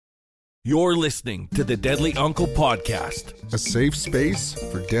You're listening to the Deadly Uncle Podcast, a safe space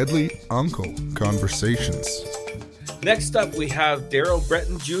for deadly uncle conversations. Next up, we have Darrell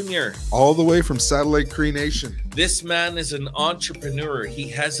Brertton Jr. All the way from Satellite Cree Nation. This man is an entrepreneur. He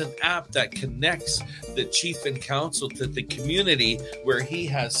has an app that connects the chief and council to the community, where he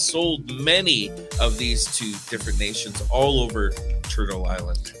has sold many of these to different nations all over Turtle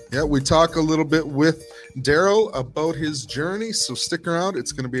Island. Yeah, we talk a little bit with Darrell about his journey, so stick around.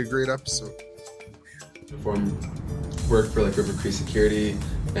 It's going to be a great episode. Perform work for like River Cree Security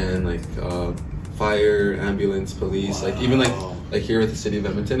and like fire, ambulance, police, like even like here with the city of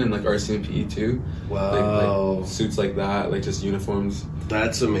Edmonton and like RCMP too. Wow. Like suits like that, like just uniforms.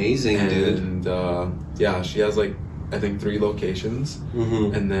 That's amazing, dude. And yeah, she has like I think 3 locations,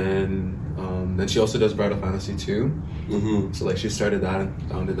 and then she also does Bridal Fantasy too. So like she started that and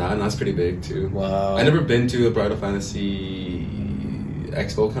founded that, and that's pretty big too. Wow. I never been to a Bridal Fantasy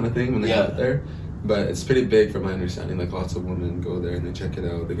expo kind of thing when they have it there. But it's pretty big from my understanding. Like lots of women go there and they check it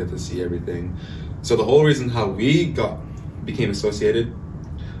out. They get to see everything. So the whole reason how we became associated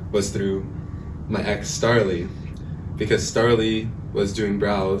was through my ex Starly, because Starly was doing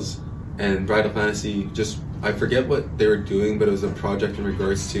brows and Bridal Fantasy. Just I forget what they were doing, but it was a project in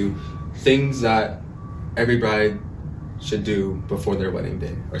regards to things that every bride should do before their wedding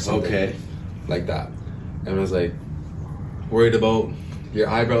day or something like that. And I was like worried about your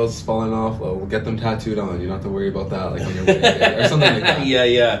eyebrows falling off. Well, we'll get them tattooed on. You don't have to worry about that, like on your wedding day or something like that.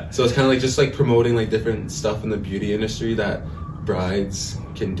 Yeah. So it's kind of like just like promoting like different stuff in the beauty industry that brides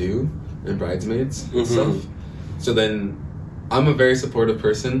can do and bridesmaids and stuff. So then I'm a very supportive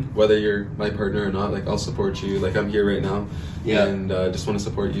person, whether you're my partner or not. Like I'll support you. Like I'm here right now, and just want to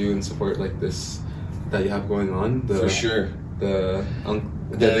support you and support like this that you have going on. For sure. The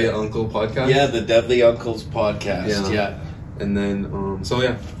Deadly Uncle podcast. Yeah, the Deadly Uncles podcast. Yeah. And then,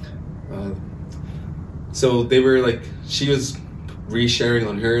 so they were like, she was resharing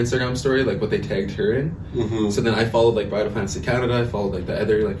on her Instagram story, like what they tagged her in. So then I followed like Bridal Fantasy Canada. I followed like the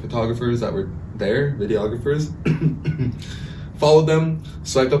other like photographers that were there, videographers. Followed them,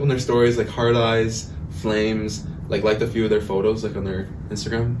 swiped up on their stories, like heart eyes, flames, liked a few of their photos, like on their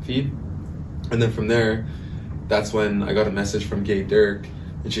Instagram feed. And then from there, that's when I got a message from Gay Dirk,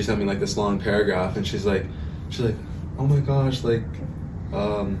 and she sent me like this long paragraph, and she's like, oh my gosh, like,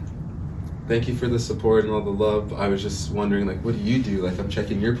 thank you for the support and all the love. I was just wondering, like, what do you do? Like, I'm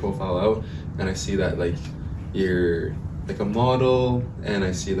checking your profile out, and I see that, like, you're, like, a model, and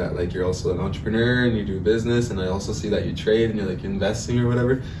I see that, like, you're also an entrepreneur, and you do business, and I also see that you trade, and you're, like, investing or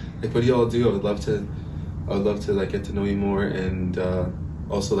whatever. Like, what do you all do? I would love to, like, get to know you more, and,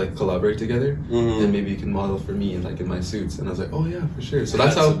 also like collaborate together, and maybe you can model for me and like in my suits. And I was like, oh yeah, for sure. So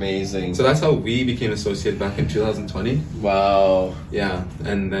that's how amazing. So that's how we became associated back in 2020. Wow. Yeah,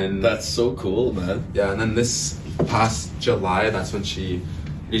 and then that's so cool, man. Yeah, and then this past July, that's when she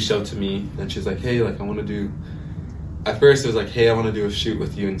reached out to me, and she's like, hey, like I want to do. At first, it was like, hey, I want to do a shoot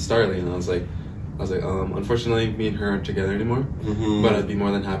with you and Starly, and I was like, unfortunately, me and her aren't together anymore, but I'd be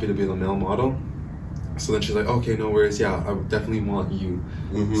more than happy to be the male model. So then she's like, okay, no worries. Yeah, I would definitely want you.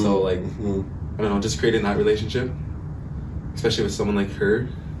 So like, I don't know, just creating that relationship, especially with someone like her.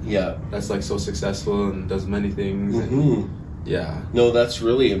 Yeah. That's like so successful and does many things. And, yeah. No, that's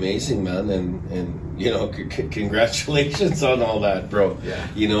really amazing, man. And you know, congratulations on all that, bro. Yeah.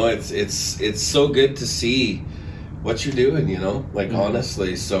 You know, it's so good to see what you're doing, you know, like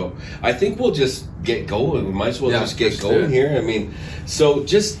honestly. So I think we'll just get going. We might as well just get going here. I mean, so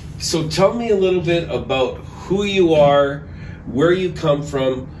tell me a little bit about who you are, where you come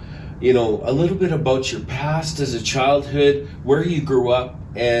from, you know, a little bit about your past as a childhood, where you grew up,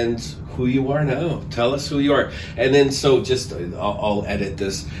 and who you are now. Tell us who you are. And then I'll edit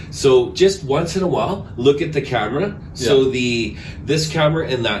this. So just once in a while, look at the camera. So this camera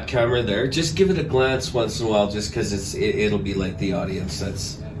and that camera there, just give it a glance once in a while, just because it'll be like the audience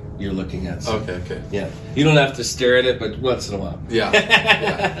that's you're looking at. So, okay. Yeah. You don't have to stare at it, but once in a while.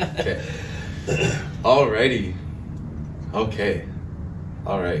 Yeah. Okay. Alrighty. Okay.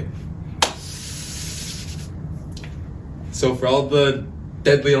 Alright. So for all the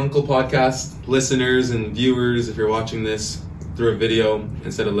Deadly Uncle podcast listeners and viewers, if you're watching this through a video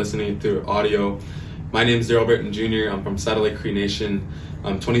instead of listening through audio, my name is Darrell Brertton Jr. I'm from Satellite Cree Nation.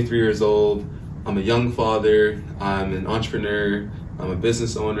 I'm 23 years old. I'm a young father. I'm an entrepreneur. I'm a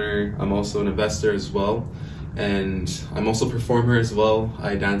business owner. I'm also an investor as well. And I'm also a performer as well.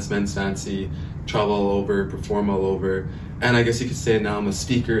 I dance men's fancy, travel all over, perform all over. And I guess you could say now I'm a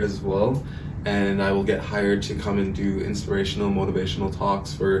speaker as well. and I will get hired to come and do inspirational, motivational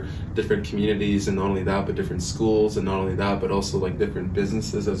talks for different communities, and not only that, but different schools, and not only that, but also like different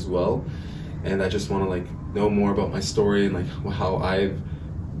businesses as well. And I just want to like know more about my story and like how I've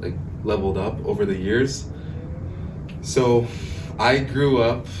like leveled up over the years. So I grew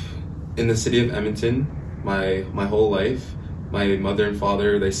up in the city of Edmonton my whole life. My mother and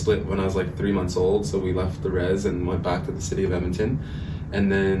father, they split when I was like 3 months old, so we left the res and went back to the city of Edmonton.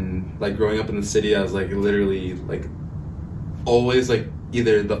 And then like growing up in the city, I was like literally like always like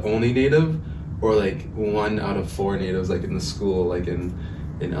either the only native or like 1 out of 4 natives like in the school, like in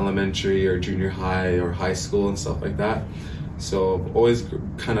elementary or junior high or high school and stuff like that. So I've always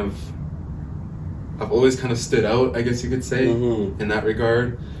kind of stood out, I guess you could say, in that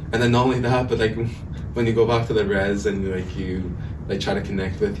regard. And then not only that, but like when you go back to the res and you try to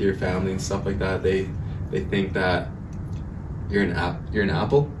connect with your family and stuff like that, they think that you're an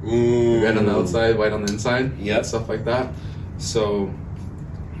apple, red on the outside, white on the inside, stuff like that. So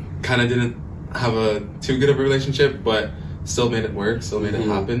kind of didn't have too good of a relationship, but still made it work, still made it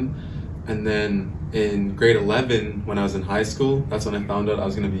happen. And then in grade 11, when I was in high school, that's when I found out I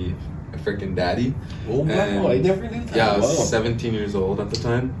was going to be a freaking daddy. Oh, wow, I never knew that. Yeah, I was 17 years old at the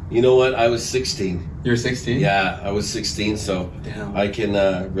time. You know what? I was 16. You were 16? Yeah, I was 16, so damn. I can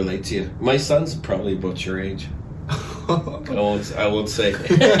relate to you. My son's probably about your age. I won't say.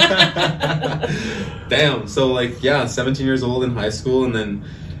 Damn. So like, yeah, 17 years old in high school, and then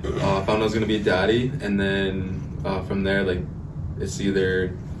found I was going to be a daddy, and then from there, like, it's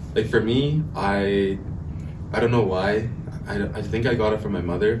either, like for me, I don't know why, I think I got it from my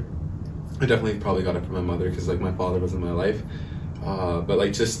mother. I definitely probably got it from my mother, because like my father was in my life, but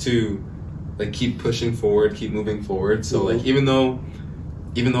like just to like keep pushing forward, keep moving forward. So like even though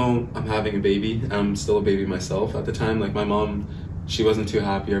I'm having a baby, I'm still a baby myself at the time, like my mom, she wasn't too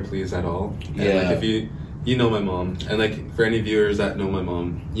happy or pleased at all. And like if you know my mom, and like for any viewers that know my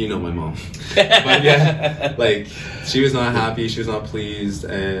mom, you know my mom. But yeah, like she was not happy, she was not pleased,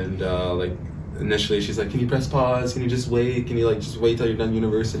 and like initially she's like, can you press pause? Can you just wait? Can you like just wait till you're done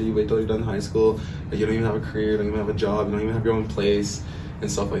university? Wait till you're done high school? Like you don't even have a career, you don't even have a job, you don't even have your own place and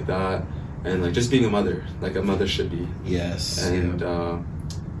stuff like that. And like just being a mother, like a mother should be. Yes. And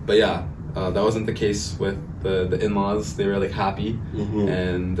but yeah, that wasn't the case with the in-laws. They were like happy,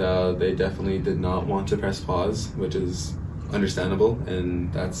 and they definitely did not want to press pause, which is understandable,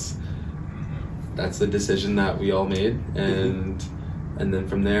 and that's the decision that we all made. And then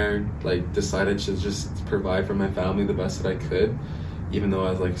from there, like decided to just provide for my family the best that I could, even though I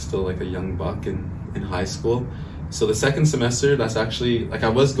was like still like a young buck in high school. So the second semester, that's actually like I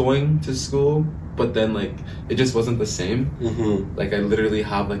was going to school, but then like it just wasn't the same. Like I literally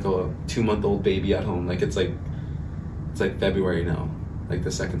have like a 2-month-old baby at home. Like it's like February now, like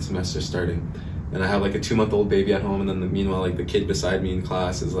the second semester starting, and I have like a 2-month-old baby at home, and then meanwhile like the kid beside me in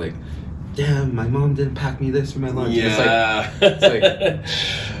class is like, damn, my mom didn't pack me this for my lunch. Yeah. It's like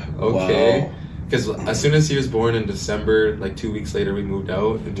okay. Because as soon as he was born in December, like 2 weeks later, we moved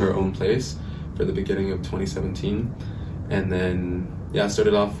out into our own place for the beginning of 2017. And then, yeah,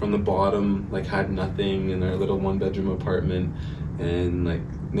 started off from the bottom, like had nothing in our little 1-bedroom apartment, and like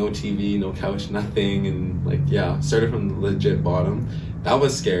no TV, no couch, nothing. And like, yeah, started from the legit bottom. That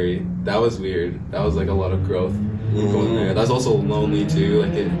was scary. That was weird. That was like a lot of growth going there. That's also lonely too.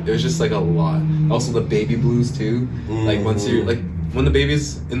 Like it was just like a lot. Also the baby blues too. Like once you're like, when the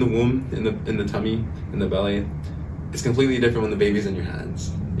baby's in the womb, in the tummy, in the belly, it's completely different when the baby's in your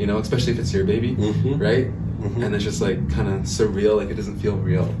hands. You know, especially if it's your baby, right? And it's just like kind of surreal. Like it doesn't feel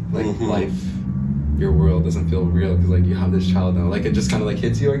real. Like life, your world doesn't feel real because like you have this child now. Like it just kind of like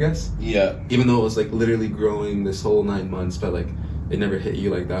hits you, I guess. Yeah. Even though it was like literally growing this whole 9 months, but like it never hit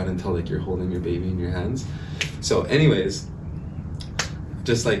you like that until like you're holding your baby in your hands. So, anyways,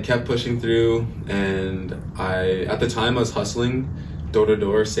 just like kept pushing through, and at the time I was hustling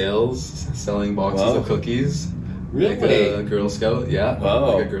door-to-door sales, selling boxes of cookies. Really? Like a Girl Scout, yeah.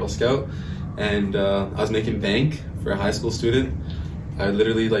 Wow. Like a Girl Scout. And I was making bank for a high school student. I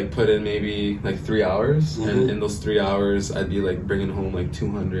literally like put in maybe like 3 hours, and in those 3 hours I'd be like bringing home like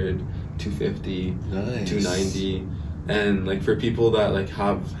 200, 250, 290. And like for people that like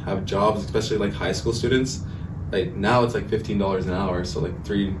have jobs, especially like high school students, like now it's like $15 an hour. So like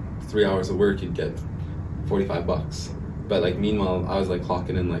three hours of work, you'd get $45. But like meanwhile, I was like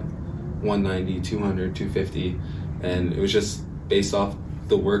clocking in like 190, 200, 250, and it was just based off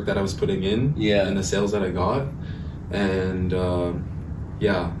the work that I was putting in, and the sales that I got. And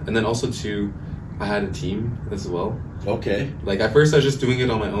and then also too, I had a team as well. Okay. Like at first I was just doing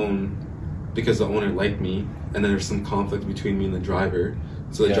it on my own, because the owner liked me, and then there's some conflict between me and the driver.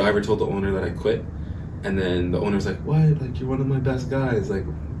 So the driver told the owner that I quit, and then the owner's like, "What? Like, you're one of my best guys. Like,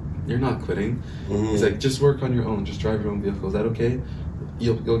 you're not quitting." He's like, "Just work on your own. Just drive your own vehicle. Is that okay?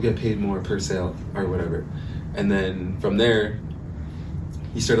 You'll get paid more per sale or whatever." And then from there,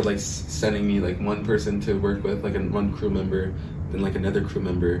 he started like sending me like one person to work with, like one crew member, then like another crew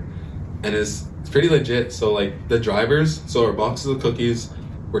member, and it's pretty legit. So like the drivers, so our boxes of cookies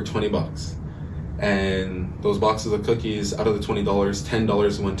were $20, and those boxes of cookies, out of the $20,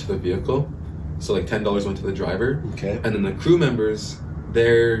 $10 went to the vehicle. So like $10 went to the driver. Okay. And then the crew members,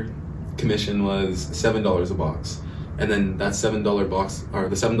 their commission was $7 a box, and then that $7 box, or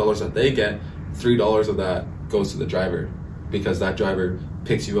the $7 that they get, $3 of that goes to the driver, because that driver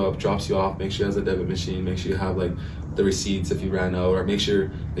picks you up, drops you off, makes sure you has a debit machine, makes sure you have like the receipts if you ran out, or make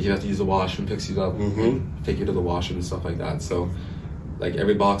sure like you have to use the washroom, picks you up, take you to the washroom and stuff like that. So like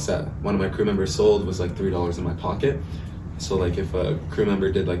every box that one of my crew members sold was like $3 in my pocket. So like if a crew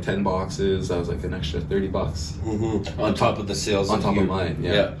member did like 10 boxes, that was like an extra $30 on top of the sales, on top of mine.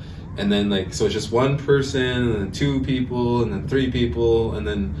 Yeah. And then like, so it's just one person, and then 2 people, and then 3 people, and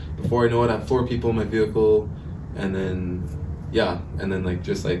then before I know it, I have 4 people in my vehicle, and then and then like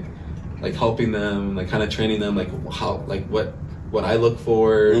just like helping them, like kind of training them, like how, like what I look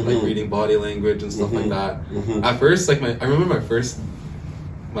for, like reading body language and stuff like that. At first, like I remember my first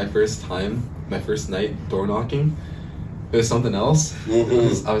night door knocking. It was something else.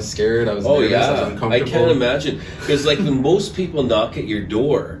 I was scared. I was nervous. I was uncomfortable. I can't imagine, because like when most people knock at your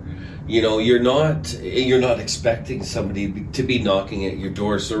door, you know, you're not expecting somebody to be knocking at your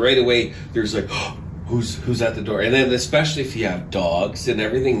door. So right away there's like, oh, who's at the door? And then especially if you have dogs and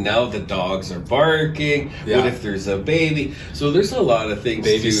everything, now the dogs are barking. Yeah. What if there's a baby? So there's a lot of things.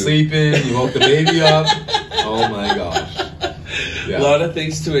 Baby sleeping, you woke the baby up. Oh my gosh. A Yeah. lot of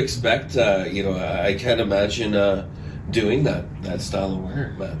things to expect. You know, I can't imagine doing that style of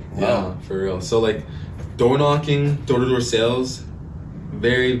work, man. Wow. Yeah, for real. So like door knocking, door-to-door sales,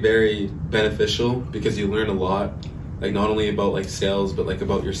 very, very beneficial, because you learn a lot, like not only about like sales, but like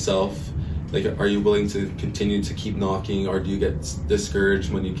about yourself. Like, are you willing to continue to keep knocking, or do you get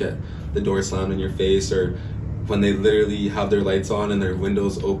discouraged when you get the door slammed in your face, or when they literally have their lights on and their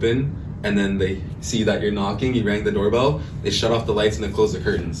windows open, and then they see that you're knocking, you rang the doorbell, they shut off the lights and then close the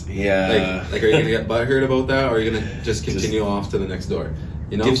curtains. Yeah. Like are you gonna get butthurt about that, or are you gonna just continue off to the next door?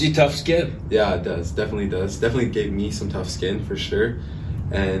 You know? Gives you tough skin. Yeah, it does. Definitely does. Definitely gave me some tough skin for sure.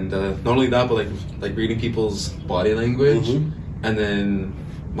 And not only that, but like reading people's body language. And then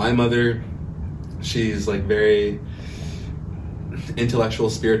my mother, she's like very intellectual,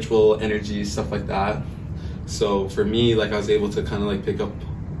 spiritual energy, stuff like that. So for me, like I was able to kind of like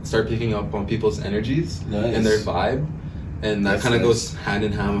start picking up on people's energies and their vibe, and that kind of goes hand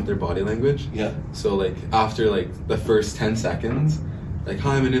in hand with their body language. Yeah. So like after like the first 10 seconds, like,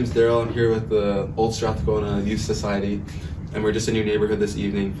 "Hi, my name's Darrell. I'm here with the Old Strathcona Youth Society, and we're just in your neighborhood this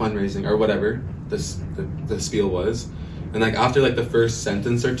evening, fundraising," or whatever the spiel was. And like after like the first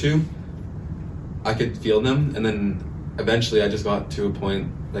sentence or two, I could feel them, and then eventually I just got to a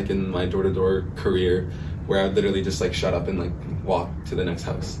point like in my door-to-door career where I would literally just like shut up and like walk to the next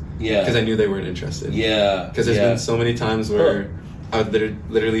house. Yeah. Because I knew they weren't interested. Yeah. Because there's been so many times where I would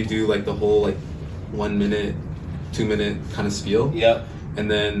literally do like the whole like 1 minute, 2 minute kind of spiel. Yeah. And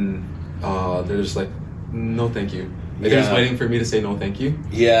then they're just like, "No, thank you." Like they're just waiting for me to say no, thank you.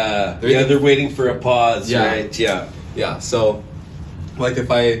 Yeah. They're waiting for a pause, right? Yeah. Yeah. So like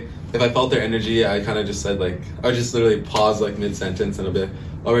if I felt their energy, I kind of just said like, I would just literally pause like mid-sentence and I'd be like,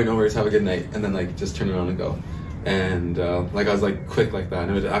 "All right, no worries, have a good night," and then like just turn around and go. And like I was like quick like that,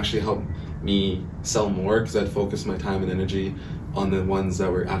 and it would actually help me sell more, because I'd focus my time and energy on the ones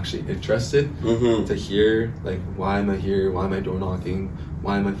that were actually interested to hear like, why am I here, why am I door knocking,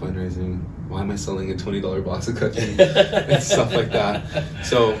 why am I fundraising, why am I selling a $20 box of cookies and stuff like that.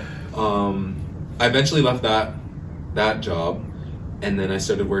 So I eventually left that job, and then I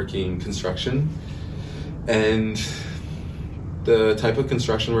started working construction. And the type of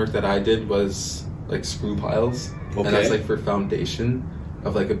construction work that I did was like screw piles. Okay. And that's like for foundation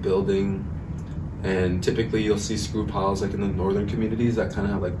of like a building. And typically you'll see screw piles like in the northern communities that kind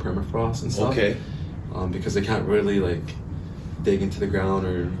of have like permafrost and stuff. Okay. Because they can't really like dig into the ground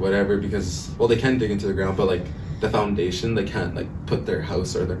or whatever, because, well, they can dig into the ground, but like the foundation, they can't like put their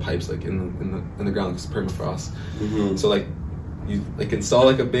house or their pipes like in the ground because permafrost. So like you like install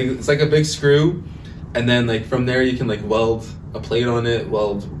like it's like a big screw, and then like from there you can like weld a plate on it,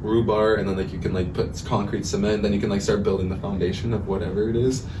 weld rebar, and then like you can like put concrete cement, then you can like start building the foundation of whatever it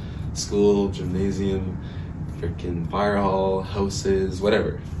is, school, gymnasium, freaking fire hall, houses,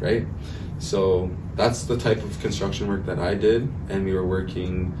 whatever, right? So that's the type of construction work that I did, and we were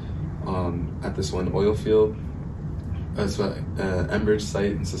working at this one oil field, as Enbridge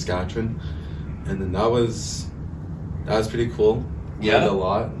site in Saskatchewan, and then that was pretty cool. Yeah, learned a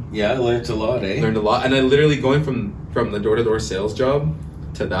lot. Yeah, I learned a lot. Learned a lot, and I literally going from the door-to-door sales job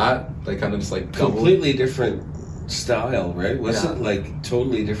to that, like kind of just like completely different style, right? Wasn't like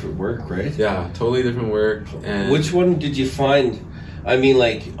totally different work, right? Yeah, totally different work. And which one did you find? I mean,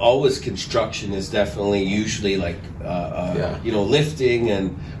 like, always construction is definitely usually like, lifting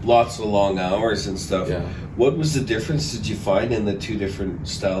and lots of long hours and stuff. Yeah. What was the difference did you find in the two different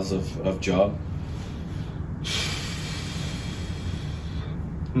styles of job?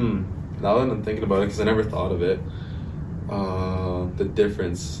 Now that I'm thinking about it, because I never thought of it, the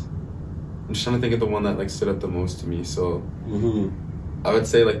difference. I'm just trying to think of the one that like stood out the most to me. So I would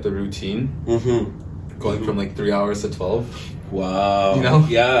say like the routine, going from like 3 hours to 12. Wow. You know?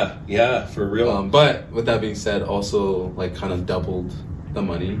 Yeah, for real. But with that being said, also like kind of doubled the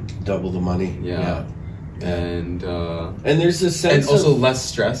money. Double the money. Yeah. And there's a sense and also less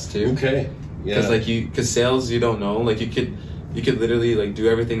stress too. Okay. Yeah. Because because sales, you don't know. Like you could literally like do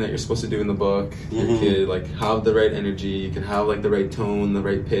everything that you're supposed to do in the book. You could like have the right energy. You can have like the right tone, the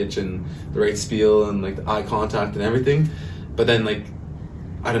right pitch, and the right spiel, and like the eye contact and everything. But then like,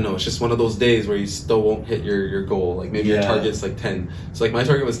 I don't know, it's just one of those days where you still won't hit your goal. Like maybe your target's like 10. So like my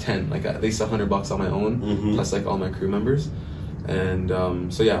target was 10, like at least $100 on my own, plus like all my crew members. And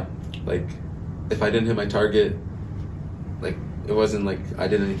so yeah, like if I didn't hit my target, like it wasn't like I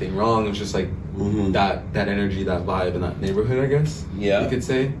did anything wrong. It was just like that energy, that vibe in that neighborhood, I guess. Yeah. You could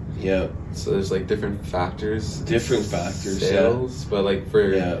say. Yeah. So there's like different factors. Sales, but like for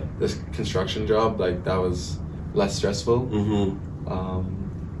this construction job, like that was less stressful.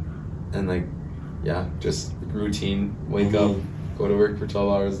 And like, just routine, wake up, go to work for 12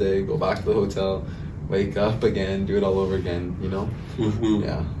 hours a day, go back to the hotel, wake up again, do it all over again, you know?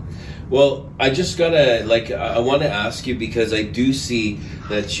 Yeah. Well, I just gotta, I want to ask you, because I do see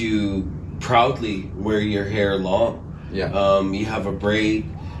that you proudly wear your hair long. Yeah. You have a braid,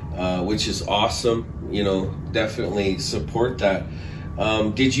 which is awesome. You know, definitely support that.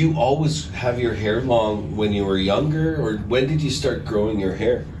 Did you always have your hair long when you were younger, or when did you start growing your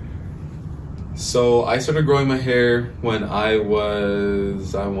hair? So I started growing my hair when I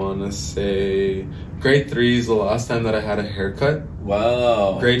was, I want to say, grade 3 is the last time that I had a haircut.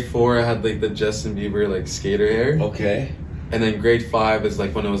 Wow. Grade 4, I had like the Justin Bieber like skater hair. Okay. And then grade 5 is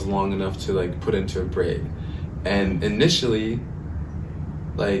like when it was long enough to like put into a braid. And initially,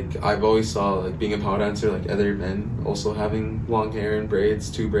 like I've always saw like being a power dancer, like other men also having long hair and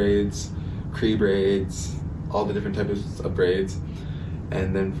braids, 2 braids, Cree braids, all the different types of braids.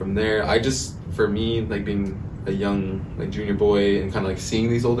 And then from there, for me, like being a young like junior boy and kind of like seeing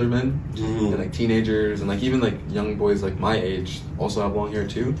these older men and like teenagers and like even like young boys like my age also have long hair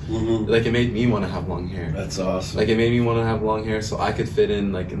too, like it made me want to have long hair. That's awesome. Like it made me want to have long hair so I could fit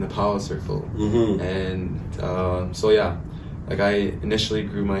in like in the power circle. And so yeah, like I initially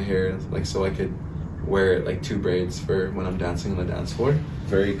grew my hair like so I could wear it like 2 braids for when I'm dancing on the dance floor.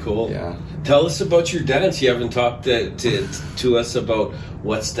 Very cool. Yeah. Tell us about your dance. You haven't talked to us about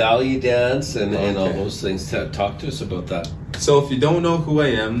what style you dance and all those things. Talk to us about that. So if you don't know who I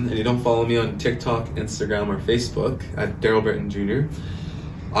am and you don't follow me on TikTok, Instagram, or Facebook at Darrell Brertton Jr.,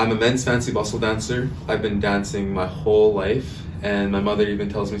 I'm a men's fancy bustle dancer. I've been dancing my whole life, and my mother even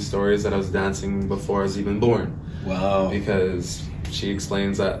tells me stories that I was dancing before I was even born. Wow. Because she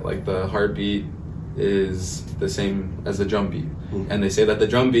explains that like the heartbeat is the same as the drum beat, and they say that the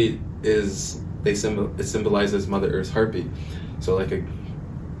drum beat it symbolizes Mother Earth's heartbeat, so like it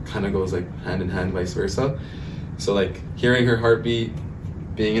kind of goes like hand in hand, vice versa. So like hearing her heartbeat,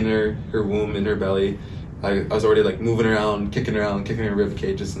 being in her womb, in her belly, I was already like moving around, kicking her rib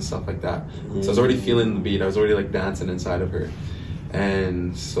cages and stuff like that. So I was already feeling the beat. I was already like dancing inside of her.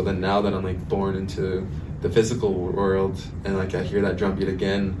 And so then now that I'm like born into the physical world and like I hear that drum beat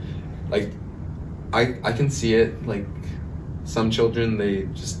again, like I can see it. Like some children, they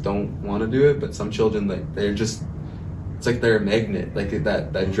just don't want to do it, but some children, like they're just, it's like they're a magnet. Like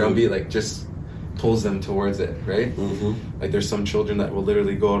that drum beat like just pulls them towards it, right? Like there's some children that will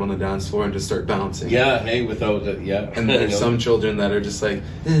literally go out on the dance floor and just start bouncing. Yeah, hey, without it, yeah. And there's some children that are just like,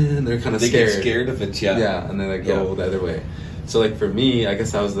 and they're kind of scared. They get scared of it, yeah. Yeah, and they like go the other way. So like for me, I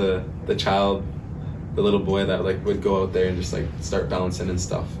guess I was the child, the little boy that like would go out there and just like start bouncing and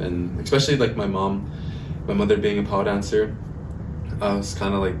stuff. And especially like my mother being a pow dancer, I was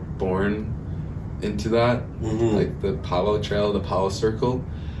kind of like born into that, like the powwow trail, the powwow circle.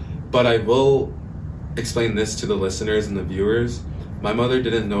 But I will explain this to the listeners and the viewers. my mother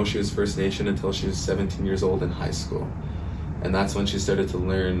didn't know she was First Nation until she was 17 years old in high school. And that's when she started to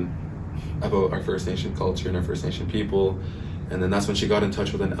learn about our First Nation culture and our First Nation people. And then that's when she got in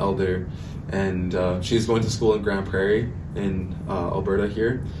touch with an elder. And she was going to school in Grand Prairie in Alberta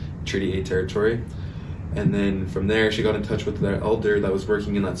here, Treaty 8 territory. And then from there, she got in touch with their elder that was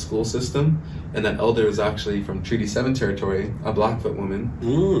working in that school system. And that elder was actually from Treaty 7 territory, a Blackfoot woman.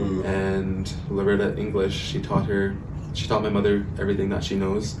 And Loretta English, she taught my mother everything that she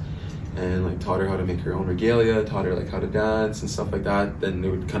knows. And like taught her how to make her own regalia, taught her like how to dance and stuff like that. Then they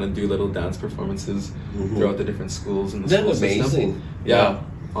would kind of do little dance performances throughout the different schools in the school system. That's amazing. Yeah,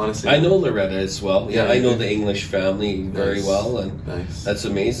 honestly. I know Loretta as well. Yeah, I know the English family very well, and that's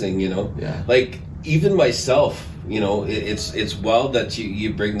amazing, you know. Yeah. Like even myself, you know, it's wild that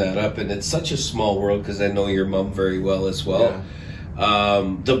you bring that up, and it's such a small world because I know your mom very well as well. Yeah.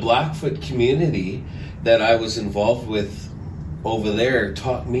 The Blackfoot community that I was involved with over there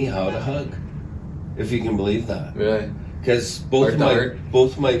taught me how to hug, if you can believe that. Really? Because both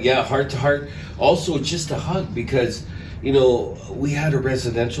my heart to heart, also just a hug, because you know we had a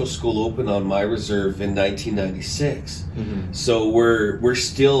residential school open on my reserve in 1996, so we're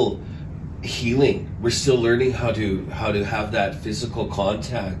still healing, we're still learning how to have that physical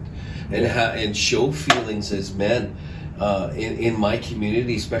contact and show feelings as men. In my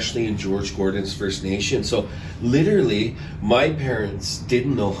community, especially in George Gordon's First Nation. So literally, my parents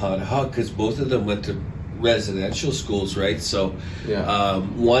didn't know how to hug because both of them went to residential schools, right? So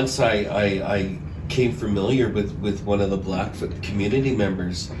once I came familiar with one of the Blackfoot community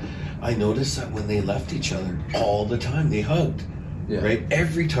members, I noticed that when they left each other, all the time they hugged, right?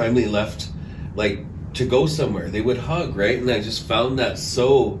 Every time they left, like to go somewhere, they would hug, right? And I just found that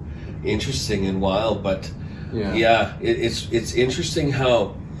so interesting and wild, but it's interesting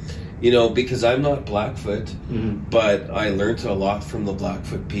how, you know, because I'm not Blackfoot, but I learned a lot from the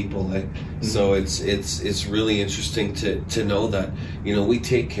Blackfoot people. Like, so it's really interesting to know that, you know, we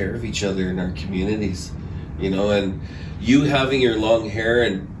take care of each other in our communities, you know, and you having your long hair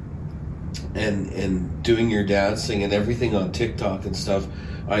and doing your dancing and everything on TikTok and stuff,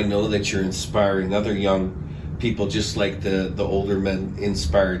 I know that you're inspiring other young people just like the older men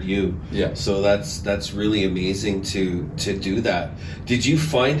inspired you. Yeah. So that's really amazing to do that. Did you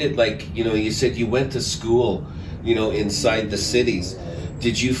find it, like, you know, you said you went to school, you know, inside the cities.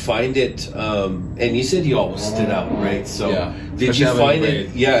 Did you find it, and you said you always stood out, right? So did you find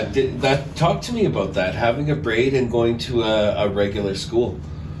it, talk to me about that, having a braid and going to a regular school.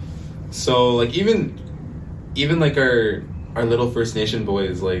 So like even like our little First Nation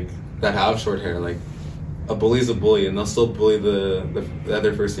boys, like that have short hair, like a bully's a bully, and they'll still bully the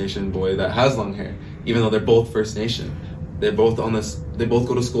other First Nation boy that has long hair, even though they're both First Nation. They're both they both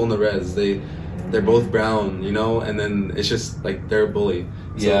go to school in the res. They're both brown, you know, and then it's just like they're a bully.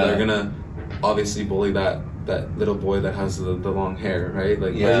 So they're gonna obviously bully that little boy that has the long hair, right?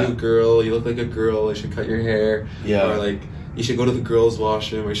 Like, are you a girl? You look like a girl. You should cut your hair. Yeah. Or like, you should go to the girls'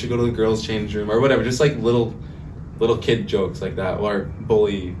 washroom, or you should go to the girls' change room, or whatever. Just like little kid jokes like that, or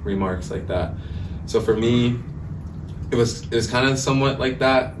bully remarks like that. So for me, it was kind of somewhat like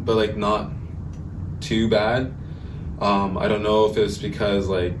that, but like not too bad. I don't know if it was because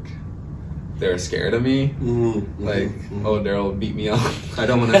like they were scared of me, like oh, Darrell beat me up. I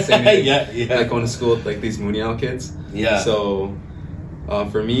don't want to say anything. Like going to school with like these Moonial kids. Yeah. So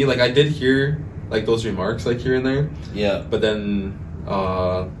for me, like I did hear like those remarks like here and there. Yeah. But then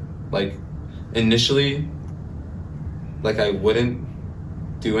like initially, like I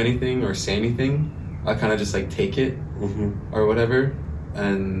wouldn't do anything or say anything. I kind of just like take it or whatever,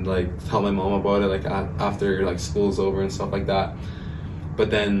 and like tell my mom about it like after like school's over and stuff like that. But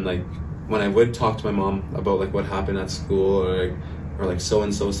then like when I would talk to my mom about like what happened at school, or like so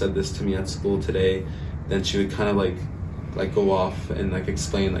and so said this to me at school today, then she would kind of like go off and like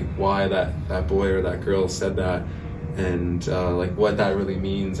explain like why that boy or that girl said that, and like what that really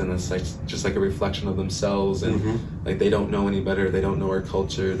means. And it's like just like a reflection of themselves, and like they don't know any better, they don't know our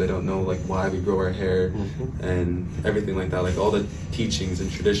culture, they don't know like why we grow our hair and everything like that, like all the teachings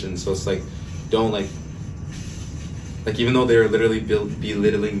and traditions. So it's like, don't like even though they're literally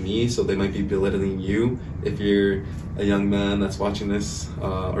belittling me, so they might be belittling you if you're a young man that's watching this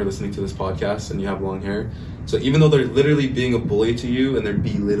or listening to this podcast and you have long hair. So even though they're literally being a bully to you and they're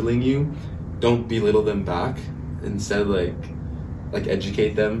belittling you, don't belittle them back. Instead, like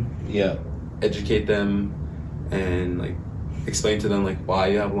educate them. Yeah. Educate them and like explain to them like why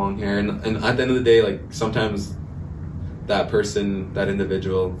you have long hair. And at the end of the day, like sometimes that person, that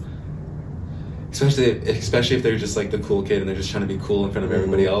individual, especially if they're just like the cool kid and they're just trying to be cool in front of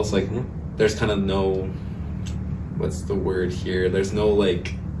everybody else, like there's kind of no what's the word here? There's no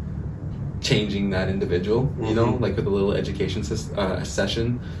like changing that individual, you know, like with a little education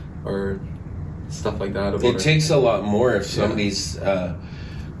session or stuff like that. It takes a lot more if somebody's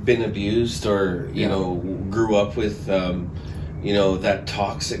been abused or you know grew up with you know that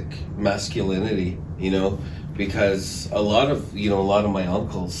toxic masculinity, you know, because a lot of my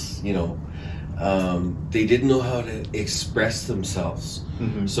uncles, you know, they didn't know how to express themselves.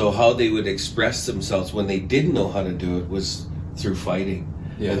 So how they would express themselves when they didn't know how to do it was through fighting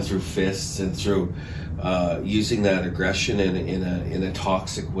and through fists and through using that aggression in a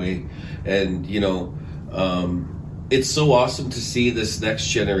toxic way. And you know, it's so awesome to see this next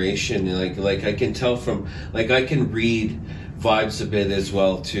generation. Like I can tell from, like, I can read vibes a bit as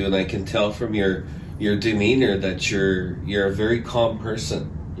well too, and I can tell from your demeanor that you're a very calm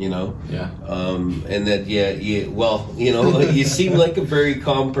person, you know. And that well, you know, you seem like a very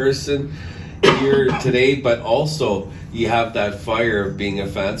calm person here today, but also you have that fire of being a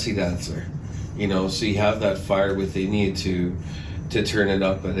fancy dancer, you know, so you have that fire within you to turn it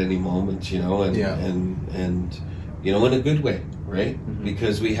up at any moment, you know, and you know, in a good way, right?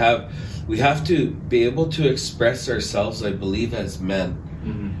 Because we have to be able to express ourselves, I believe, as men.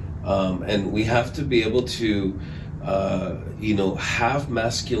 And we have to be able to you know, have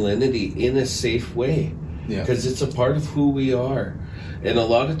masculinity in a safe way, because it's a part of who we are. And a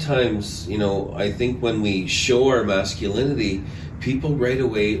lot of times, you know, I think when we show our masculinity, people right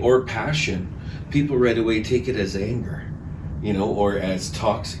away, or passion, people right away take it as anger, you know, or as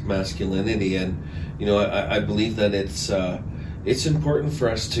toxic masculinity. And you know, I believe that it's important for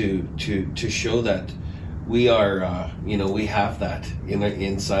us to show that we are, you know, we have that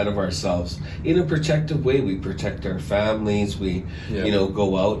inside of ourselves in a protective way. We protect our families. We, you know,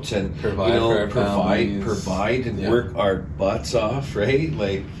 go out and provide and work our butts off, right?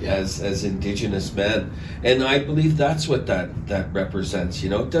 Like as Indigenous men. And I believe that's what that represents. You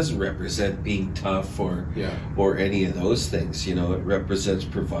know, it doesn't represent being tough or any of those things. You know, it represents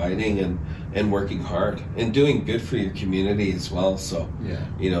providing and working hard and doing good for your community as well. So,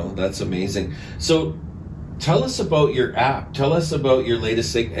 you know, that's amazing. So, tell us about your app. Tell us about your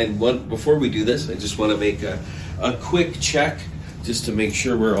latest thing. And before we do this, I just want to make a quick check just to make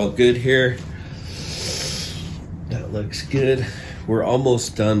sure we're all good here. That looks good. We're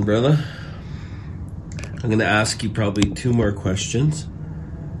almost done, brother. I'm going to ask you probably 2 more questions.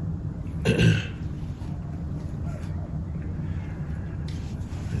 I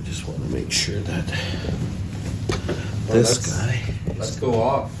just want to make sure that Let's go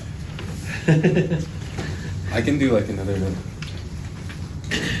off. I can do like another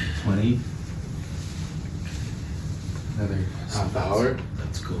 20, another half hour.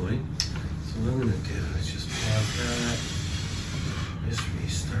 That's going. So what I'm gonna do is just pause that. Just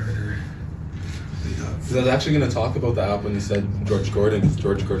restart her. Because I was actually gonna talk about the app when you said George Gordon, because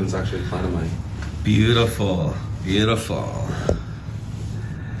George Gordon's actually a client of mine. Beautiful, beautiful.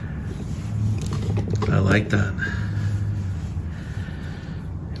 I like that.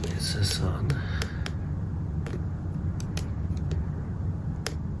 Is this on?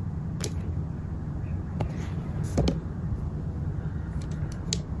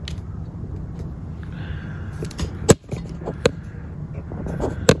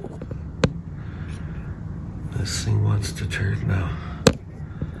 This thing wants to turn now.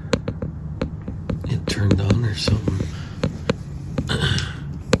 It turned on or something.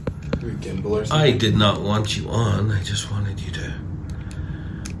 Your gimbal or something? I did not want you on. I just wanted you to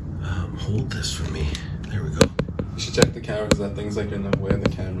hold this for me. There we go. You should check the camera because that thing's like in the way of the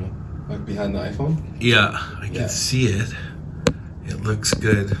camera. Like behind the iPhone? Yeah, I can see it. It looks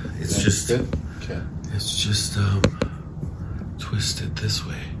good. It's just good? Okay. It's just twisted this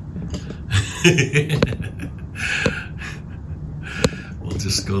way. We'll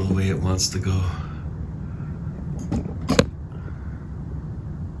just go the way it wants to go.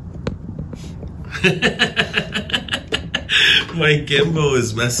 My gimbal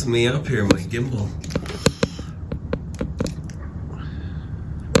is messing me up here, my gimbal.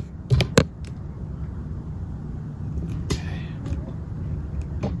 Okay.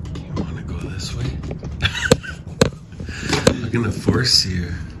 You want to go this way? I'm going to force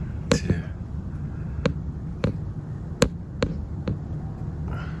you to.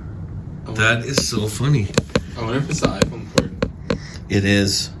 That is so funny. I wonder if it's the iPhone cord. It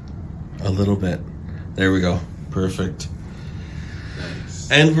is. A little bit. There we go. Perfect. Nice.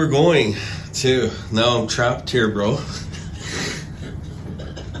 And we're going to. Now I'm trapped here, bro.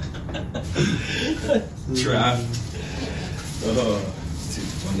 Trapped. Oh, it's too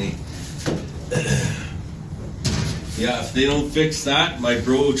funny. Yeah, if they don't fix that, my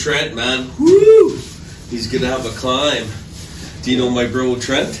bro Trent, man, whoo, He's gonna have a climb. Do you know my bro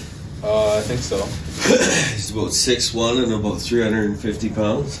Trent? I think so. He's about 6'1" and about 350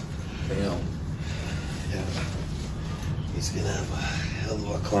 pounds. Damn. Yeah. He's gonna have a hell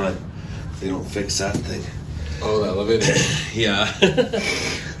of a climb if they don't fix that thing. Oh, the elevator. Yeah.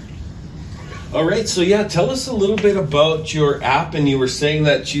 All right, so yeah, tell us a little bit about your app, and you were saying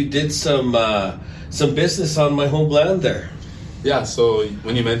that you did some business on my homeland there. Yeah, so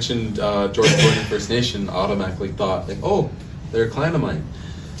when you mentioned George Gordon First Nation, I automatically thought, like, oh, they're a client of mine.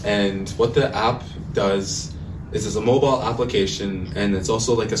 And what the app does is it's a mobile application, and it's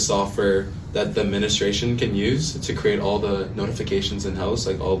also like a software that the administration can use to create all the notifications in-house,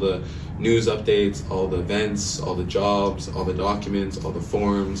 like all the news updates, all the events, all the jobs, all the documents, all the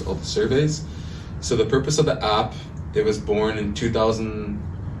forms, all the surveys. So the purpose of the app, it was born in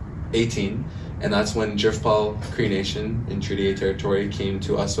 2018, and that's when Jirfpal Cree Nation in Treaty A territory came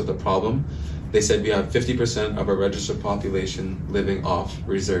to us with a problem. They said we have 50% of our registered population living off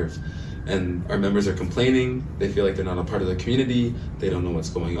reserve, and our members are complaining. They feel like they're not a part of the community, they don't know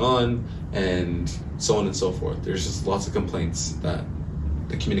what's going on, and so on and so forth. There's just lots of complaints that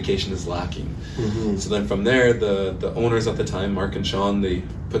the communication is lacking. Mm-hmm. So then from there, the owners at the time, Mark and Sean, they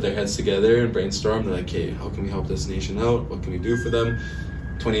put their heads together and brainstormed. They're like, hey, how can we help this nation out? What can we do for them?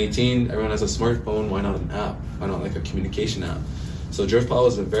 2018, everyone has a smartphone. Why not an app? Why not like a communication app? So Jirfpal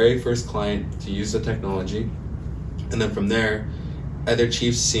was the very first client to use the technology. And then from there, other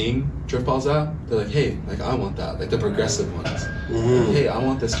chiefs seeing Jirfpal's app, they're like, hey, like I want that, like the progressive ones. Mm-hmm. Hey, I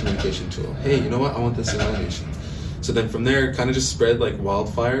want this communication tool. Hey, you know what? I want this innovation. So then from there, kind of just spread like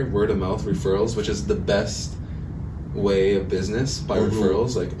wildfire, word of mouth referrals, which is the best way of business by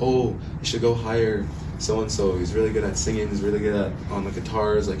referrals. Like, oh, you should go hire so-and-so. He's really good at singing. He's really good at on the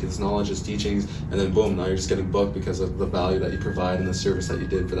guitars, like his knowledge, his teachings. And then boom, now you're just getting booked because of the value that you provide and the service that you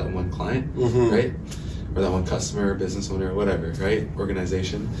did for that one client, right? Or that one customer, business owner, whatever, right?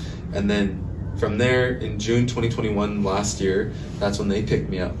 Organization. And then from there, in June 2021, last year, that's when they picked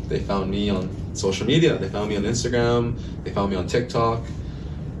me up. They found me on social media. They found me on Instagram. They found me on TikTok.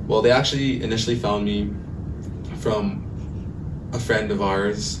 Well, they actually initially found me from a friend of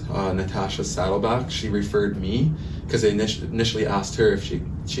ours, Natasha Saddleback. She referred me because they initially asked her if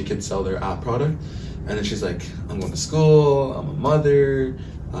she could sell their app product. And then she's like, I'm going to school, I'm a mother,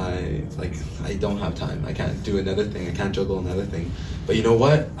 I don't have time. I can't do another thing. I can't juggle another thing. But you know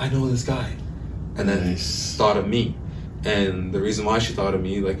what? I know this guy. And then thought of me. And the reason why she thought of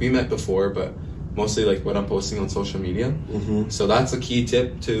me, like we met before, but mostly like what I'm posting on social media. So that's a key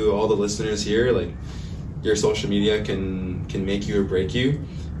tip to all the listeners here. Like your social media can make you or break you,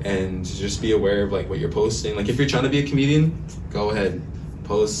 and just be aware of like what you're posting. Like if you're trying to be a comedian, go ahead,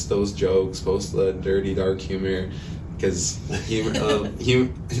 post those jokes, post the dirty, dark humor, because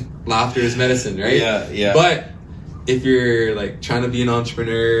laughter is medicine, right? Yeah. But if you're like trying to be an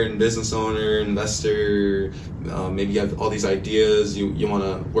entrepreneur and business owner, investor, maybe you have all these ideas, you want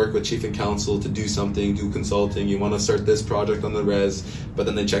to work with chief and council to do something, do consulting, you want to start this project on the res, but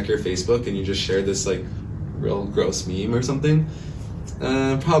then they check your Facebook and you just share this like real gross meme or something,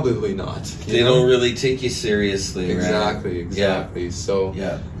 probably not. They don't really take you seriously, exactly, right? Exactly. Yeah. So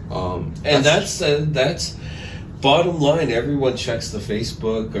and that's bottom line. Everyone checks the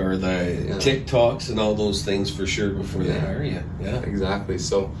Facebook or the TikToks and all those things for sure before they hire you. Yeah, exactly.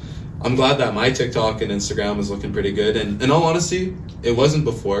 So I'm glad that my TikTok and Instagram is looking pretty good. And in all honesty, it wasn't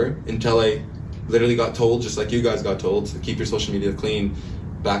before until I literally got told, just like you guys got told, to keep your social media clean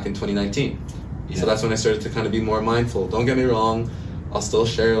back in 2019. So that's when I started to kind of be more mindful. Don't get me wrong, I'll still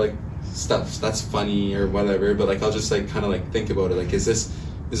share like stuff that's funny or whatever, but like I'll just like kind of like think about it. Like, is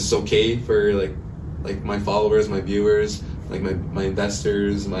this okay for like my followers, my viewers, like my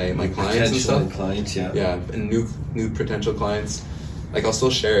investors, my clients and stuff? Clients, and new potential clients. Like I'll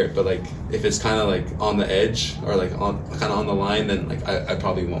still share it, but like if it's kind of like on the edge or like on kind of on the line, then like I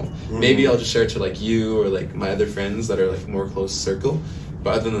probably won't. Maybe I'll just share it to like you or like my other friends that are like more close circle.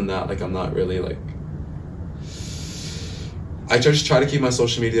 But other than that, like I'm not really like. I just try to keep my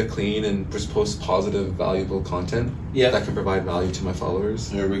social media clean and just post positive, valuable content that can provide value to my followers.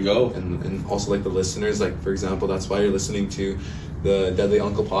 There we go. And also like the listeners, like for example, that's why you're listening to the Deadly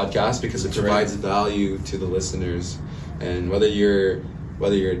Uncle podcast, because it provides value to the listeners. And whether you're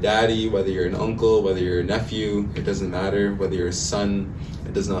a daddy, whether you're an uncle, whether you're a nephew, it doesn't matter. Whether you're a son,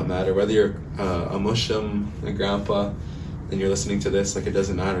 it does not matter. Whether you're a mushum, a grandpa, and you're listening to this, like it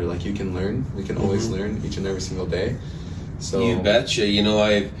doesn't matter. Like you can learn. We can always learn each and every single day. So you betcha. You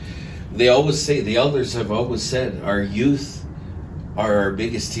know, they always say, the elders have always said, our youth are our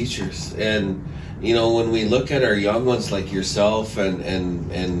biggest teachers, and you know, when we look at our young ones like yourself and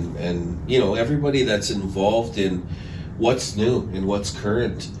you know, everybody that's involved in what's new and what's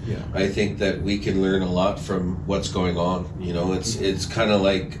current, I think that we can learn a lot from what's going on. You know, it's kind of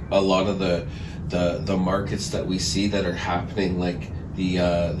like a lot of the markets that we see that are happening, like the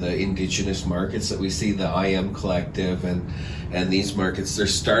indigenous markets that we see, the IM Collective and these markets, they're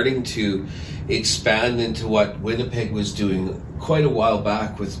starting to expand into what Winnipeg was doing quite a while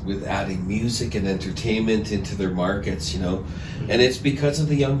back with adding music and entertainment into their markets, you know. And it's because of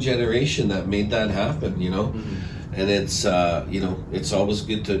the young generation that made that happen, you know. And it's you know, it's always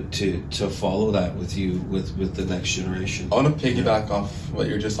good to follow that with you with the next generation. I want to piggyback off what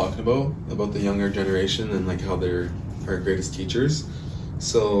you're just talking about the younger generation and like how they're our greatest teachers.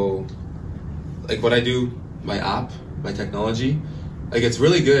 So like what I do, my app, my technology, like it's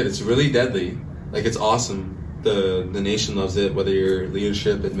really good, it's really deadly, like it's awesome. The nation loves it, whether you're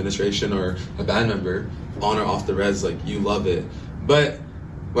leadership, administration, or a band member, on or off the res, like you love it. But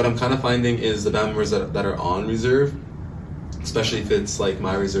what I'm kind of finding is the band members that are on reserve, especially if it's like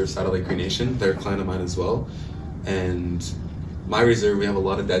my reserve, Satellite Cree Nation, they're a client of mine as well. And my reserve, we have a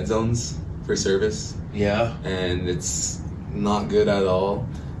lot of dead zones for service. Yeah. And it's not good at all.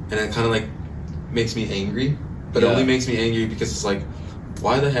 And it kind of like makes me angry. But it only makes me angry because it's like,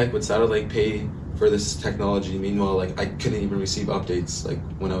 why the heck would Satellite pay for this technology? Meanwhile, like I couldn't even receive updates like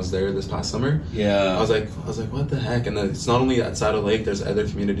when I was there this past summer. Yeah. I was like, what the heck? And it's not only at Saddle Lake, there's other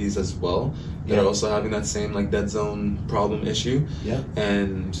communities as well that are also having that same like dead zone problem issue. Yeah.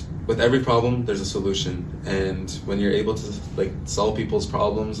 And with every problem, there's a solution. And when you're able to like solve people's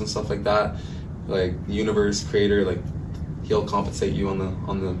problems and stuff like that, like the universe, creator, like he'll compensate you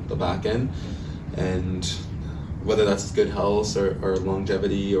on the back end. And whether that's good health or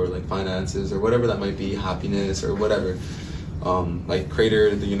longevity or like finances or whatever that might be, happiness or whatever, like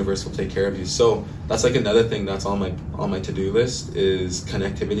creator, the universe will take care of you. So that's like another thing that's on my to-do list is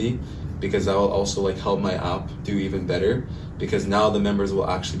connectivity, because that will also like help my app do even better, because now the members will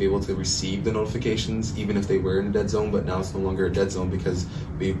actually be able to receive the notifications even if they were in a dead zone, but now it's no longer a dead zone because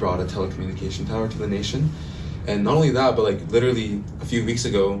we brought a telecommunication tower to the nation. And not only that, but like literally a few weeks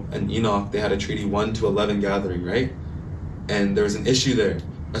ago in Enoch, they had a Treaty 1 to 11 gathering, right? And there was an issue there,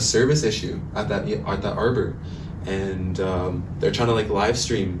 a service issue at that arbor. And they're trying to like live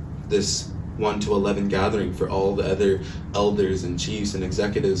stream this 1 to 11 gathering for all the other elders and chiefs and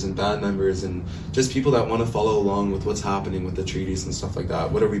executives and band members and just people that want to follow along with what's happening with the treaties and stuff like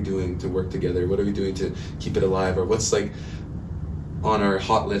that. What are we doing to work together? What are we doing to keep it alive? Or what's like on our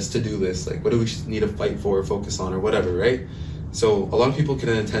hot list, to-do list, like what do we need to fight for or focus on or whatever, right? So a lot of people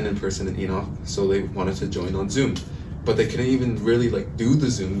couldn't attend in person in Enoch, so they wanted to join on Zoom, but they couldn't even really like do the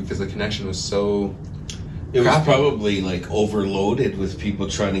Zoom because the connection was so it was probably like overloaded with people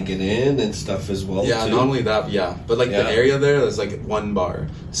trying to get in and stuff as well. Yeah, too. Not only that, but like the area there is like one bar.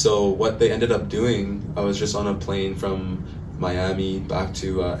 So what they ended up doing, I was just on a plane from Miami back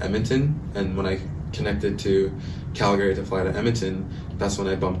to Edmonton, and when I connected to Calgary to fly to Edmonton, that's when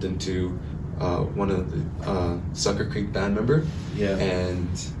I bumped into one of the Sucker Creek band member. Yeah. And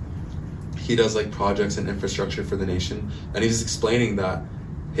he does like projects and infrastructure for the nation. And he was explaining that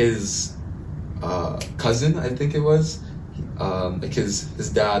his cousin, I think it was, like his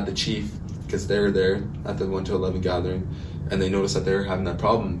dad, the chief, because they were there at the 1 to 11 gathering, and they noticed that they were having that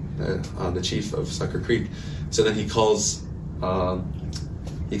problem, the chief of Sucker Creek. So then he calls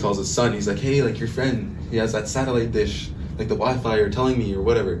his son. He's like, hey, like your friend, he has that satellite dish, like the Wi-Fi you're telling me or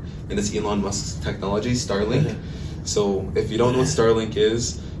whatever. And it's Elon Musk's technology, Starlink. So if you don't know what Starlink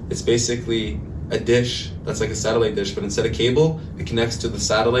is, it's basically a dish that's like a satellite dish, but instead of cable, it connects to the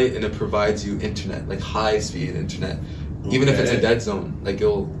satellite and it provides you internet, like high-speed internet. Even if it's a dead zone, like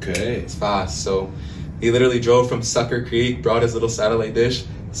it's fast. So he literally drove from Sucker Creek, brought his little satellite dish,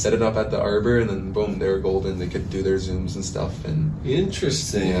 set it up at the arbor, and then boom, they were golden. They could do their Zooms and stuff. And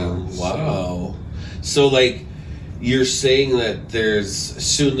interesting. Yeah, wow. So like you're saying that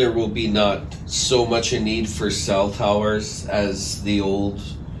soon there will be not so much a need for cell towers as the old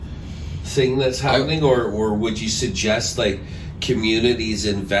thing that's happening, or would you suggest like communities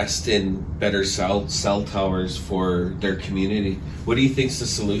invest in better cell towers for their community? What do you think's the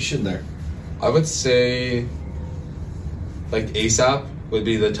solution there? I would say like ASAP would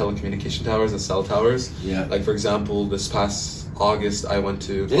be the telecommunication towers, the cell towers. Yeah. Like for example, this past August, I went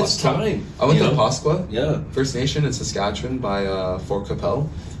to Pasqua. It's time. I went to Pasqua, First Nation in Saskatchewan by Fort Capel,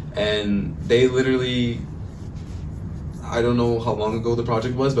 and they literally, I don't know how long ago the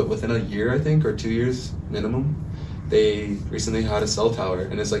project was, but within a year, I think, or 2 years minimum, they recently had a cell tower,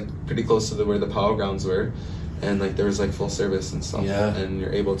 and it's like pretty close to where the power grounds were, and like there was like full service and stuff, and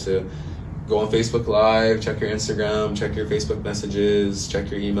you're able to go on Facebook Live, check your Instagram, check your Facebook messages, check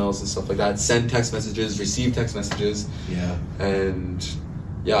your emails and stuff like that. Send text messages, receive text messages. Yeah. And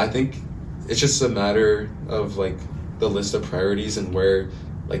yeah, I think it's just a matter of like the list of priorities and where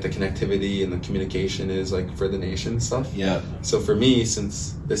like the connectivity and the communication is like for the nation and stuff. Yeah. So for me,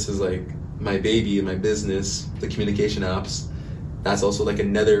 since this is like my baby and my business, the communication apps, that's also like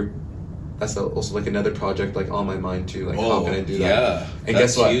another project like on my mind too. Like how can I do that? Yeah. And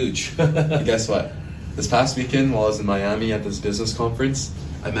that's guess what? Huge. And guess what? This past weekend while I was in Miami at this business conference,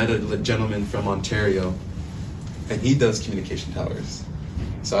 I met a gentleman from Ontario, and he does communication towers.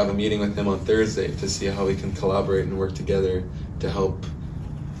 So I have a meeting with him on Thursday to see how we can collaborate and work together to help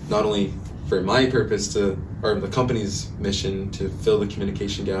not only for my purpose or the company's mission to fill the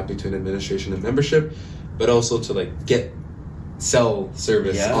communication gap between administration and membership, but also to like sell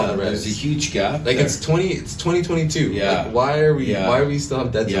service on the res. There's a huge gap. Like there. it's 2022. Yeah. Like why are we still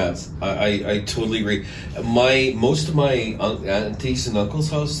have dead zones? I totally agree. Most of my aunties and uncles'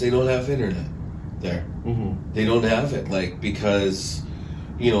 house, they don't have internet there. Mm-hmm. They don't have it, like, because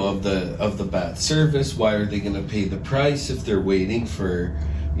of the bad service. Why are they going to pay the price if they're waiting for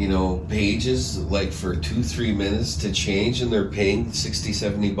pages like for 2-3 minutes to change, and they're paying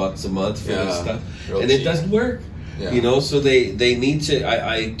 $60-$70 a month for this stuff, and cheap. It doesn't work. Yeah. So they need to.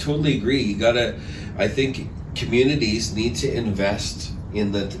 I totally agree. I think communities need to invest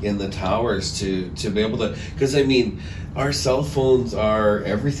in the towers to be able to, because I mean, our cell phones are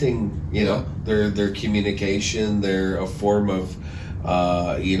everything. They're communication. They're a form of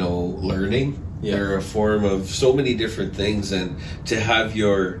learning. Yeah. They're a form of so many different things, and to have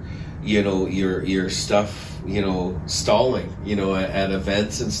your stuff stalling at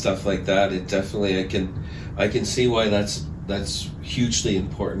events and stuff like that, it definitely I can see why that's hugely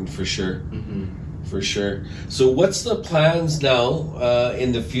important for sure. Mm-hmm. For sure. So what's the plans now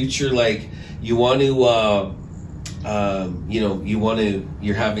in the future? Like you want to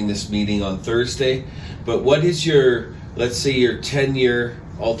you're having this meeting on Thursday, but what is let's say your 10-year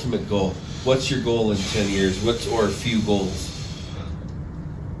ultimate goal? What's your goal in 10 years? Or a few goals?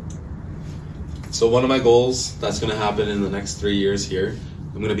 So one of my goals that's going to happen in the next 3 years here,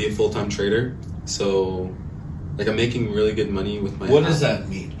 I'm going to be a full-time trader. So like I'm making really good money with my What does that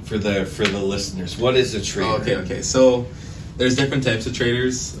mean for the listeners? What is a trader? Okay. So there's different types of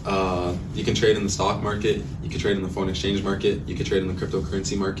traders. You can trade in the stock market, you can trade in the foreign exchange market, you can trade in the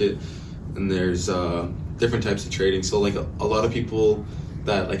cryptocurrency market, and there's different types of trading. So like a lot of people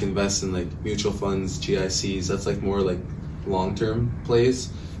that like invest in like mutual funds, GICs, that's like more like long-term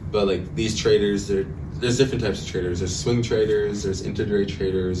plays. But like these traders, there's different types of traders. There's swing traders, there's intraday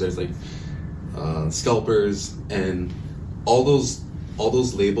traders, there's like scalpers, and all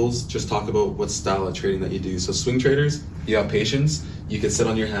those labels just talk about what style of trading that you do. So swing traders, you have patience. You can sit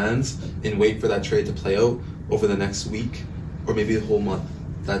on your hands and wait for that trade to play out over the next week or maybe a whole month.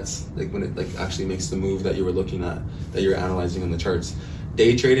 That's like when it like actually makes the move that you were looking at, that you're analyzing on the charts.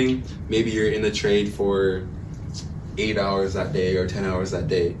 Day trading, maybe you're in the trade for 8 hours that day or 10 hours that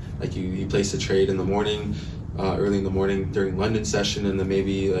day. Like you place a trade in the morning, early in the morning during London session, and then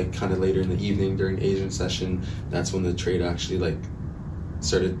maybe like kind of later in the evening during Asian session. That's when the trade actually like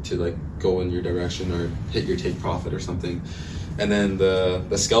started to like go in your direction or hit your take profit or something. And then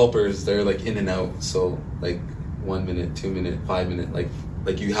the scalpers, they're like in and out. So like 1 minute, 2 minute, 5 minute,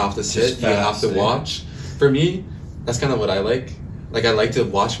 like you have to sit, you have to watch. For me, that's kind of what I like. Like I like to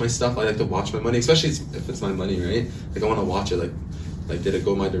watch my stuff. I like to watch my money, especially if it's my money, right? Like I want to watch it. Like did it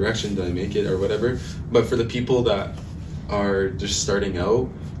go my direction? Did I make it or whatever? But for the people that are just starting out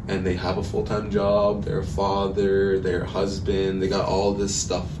and they have a full-time job, they're a father, they're a husband, they got all this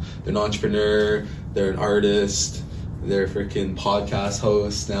stuff. They're an entrepreneur, they're an artist, they're a freaking podcast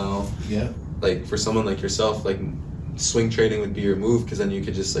host now. Yeah. Like for someone like yourself, like swing trading would be your move, because then you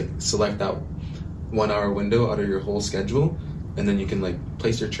could just like select that 1 hour window out of your whole schedule, and then you can like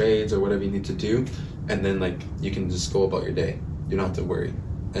place your trades or whatever you need to do, and then like you can just go about your day. You don't have to worry,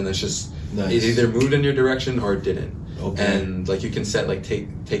 and it's just nice. It either moved in your direction or it didn't. Okay. And like you can set like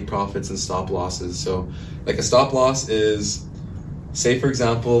take profits and stop losses. So like a stop loss is, say for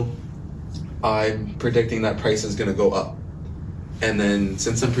example, I'm predicting that price is going to go up, and then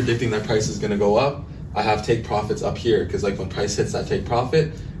since I'm predicting that price is going to go up, I have take profits up here, because like when price hits that take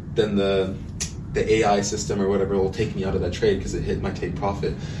profit, then the AI system or whatever will take me out of that trade because it hit my take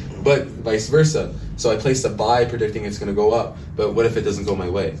profit. But vice versa. So I placed a buy predicting it's going to go up, but what if it doesn't go my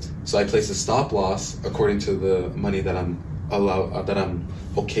way? So I place a stop loss according to the money that I'm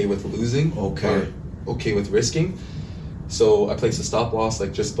okay with losing, or okay with risking. So I place a stop loss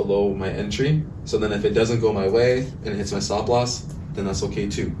like just below my entry. So then if it doesn't go my way and it hits my stop loss, then that's okay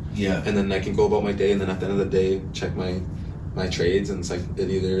too. Yeah. And then I can go about my day, and then at the end of the day, check my trades, and it's like it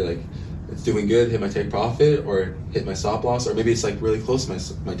either like it's doing good, hit my take profit, or hit my stop loss, or maybe it's like really close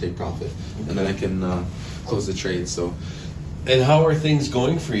to my take profit, and then I can close the trade. So, and how are things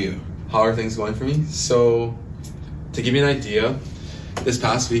going for you? How are things going for me? So, to give you an idea, this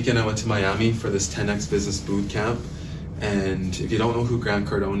past weekend I went to Miami for this 10x business boot camp. And if you don't know who Grant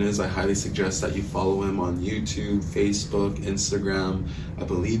Cardone is, I highly suggest that you follow him on YouTube, Facebook, Instagram. I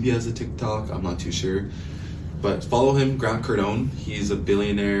believe he has a TikTok. I'm not too sure. But follow him, Grant Cardone. He's a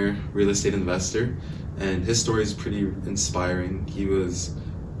billionaire real estate investor. And his story is pretty inspiring. He was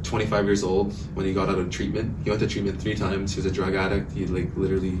 25 years old when he got out of treatment. He went to treatment 3 times. He was a drug addict. He like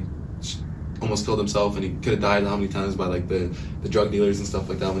literally almost killed himself, and he could have died how many times by like the drug dealers and stuff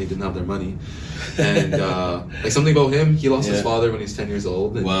like that when he didn't have their money. And like something about him, he lost his father when he was 10 years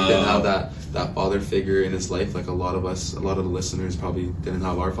old, and he didn't have that father figure in his life. Like a lot of the listeners probably didn't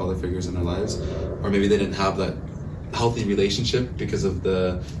have our father figures in their lives, or maybe they didn't have that healthy relationship because of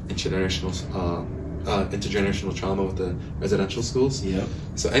the intergenerational trauma with the residential schools. Yeah.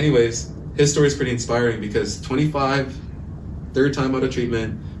 So anyways, his story is pretty inspiring because 25, 3rd time out of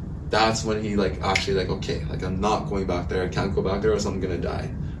treatment, that's when he like actually like, okay, like I'm not going back there. I can't go back there or else I'm gonna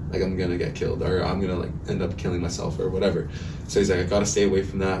die. Like I'm gonna get killed, or I'm gonna like end up killing myself or whatever. So he's like, I gotta stay away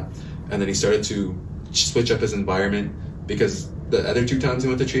from that. And then he started to switch up his environment because the other 2 times he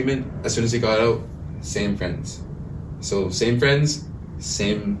went to treatment, as soon as he got out, same friends. So same friends,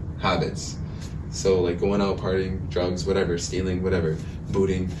 same habits. So like going out, partying, drugs, whatever, stealing, whatever,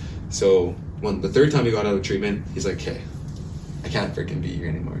 booting. So when the 3rd time he got out of treatment, he's like, okay, I can't freaking be here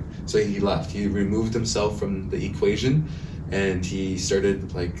anymore. So he left. He removed himself from the equation, and he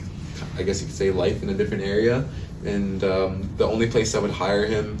started like, I guess you could say, life in a different area. And the only place that would hire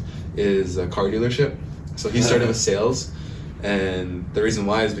him is a car dealership. So he started with sales, and the reason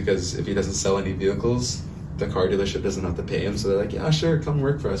why is because if he doesn't sell any vehicles, the car dealership doesn't have to pay him. So they're like, yeah, sure, come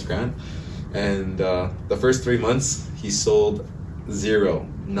work for us, Grant. And the first 3 months, he sold 0,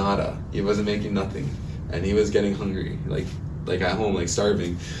 nada. He wasn't making nothing, and he was getting hungry, like at home, like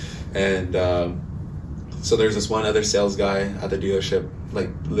starving. And so there's this one other sales guy at the dealership, like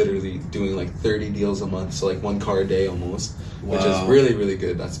literally doing like 30 deals a month, so like 1 car a day almost. Wow. Which is really, really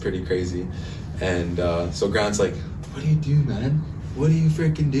good. That's pretty crazy. And so Grant's like, what do you do, man? What do you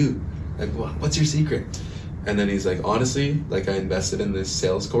freaking do? Like, what's your secret? And then he's like, honestly, like I invested in this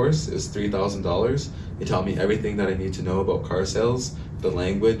sales course. It was $3,000. It taught me everything that I need to know about car sales, the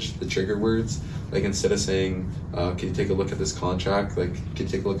language, the trigger words. Like instead of saying, can you take a look at this contract? Like, can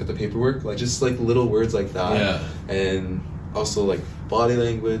you take a look at the paperwork? Like just like little words like that. Yeah. And also like body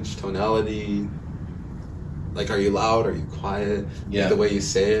language, tonality. Like, are you loud? Are you quiet? Yeah. Like, the way you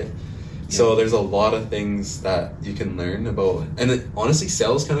say it. So there's a lot of things that you can learn about, and honestly,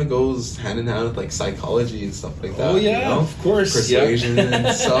 sales kind of goes hand in hand with like psychology and stuff like that. Oh yeah, you know? Of course, persuasion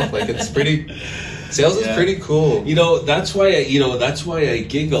and stuff. Like it's pretty. Sales is pretty cool. You know, that's why I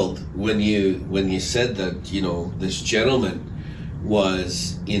giggled when you said that this gentleman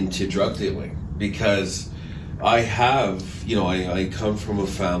was into drug dealing, because I have I come from a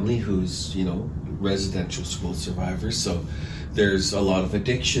family who's residential school survivors, so there's a lot of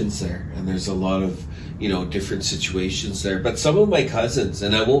addictions there, and there's a lot of different situations there. But some of my cousins,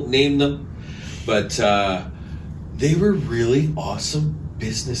 and I won't name them, but they were really awesome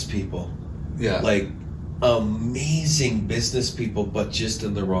business people. Yeah, like amazing business people, but just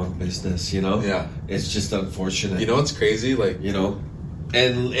in the wrong business. Yeah, it's just unfortunate. It's crazy, like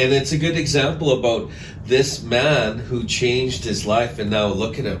and it's a good example about this man who changed his life, and now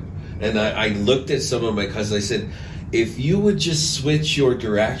look at him. And I looked at some of my cousins. I said, if you would just switch your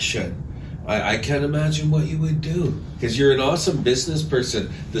direction, I can't imagine what you would do, because you're an awesome business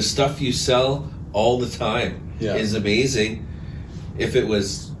person. The stuff you sell all the time is amazing if it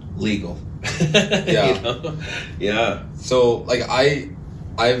was legal. Yeah. So like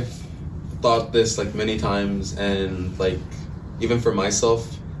I've thought this like many times, and like even for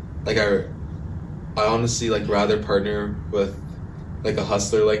myself, like I honestly like rather partner with like a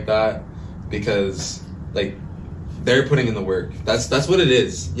hustler like that, because like they're putting in the work. That's what it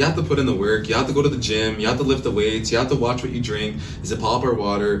is. You have to put in the work. You have to go to the gym. You have to lift the weights. You have to watch what you drink. Is it pop or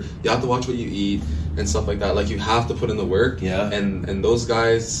water? You have to watch what you eat and stuff like that. Like you have to put in the work. Yeah. And those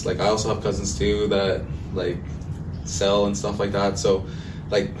guys, like I also have cousins too that like sell and stuff like that. So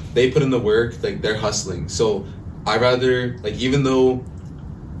like they put in the work. Like they're hustling. So I rather like, even though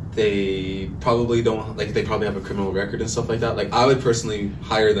they probably don't, like, they probably have a criminal record and stuff like that. Like, I would personally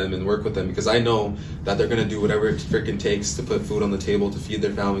hire them and work with them because I know that they're going to do whatever it freaking takes to put food on the table, to feed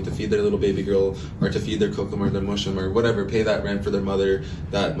their family, to feed their little baby girl, or to feed their kokum or their mushum or whatever, pay that rent for their mother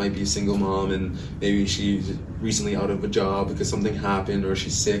that might be a single mom and maybe she's recently out of a job because something happened, or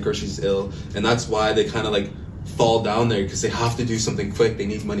she's sick or she's ill. And that's why they kind of like fall down there, because they have to do something quick. They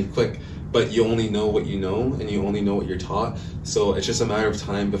need money quick. But you only know what you know, and you only know what you're taught. So it's just a matter of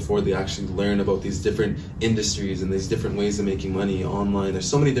time before they actually learn about these different industries and these different ways of making money online. There's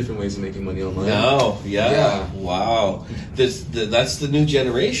so many different ways of making money online. No, yeah. Wow. That's the new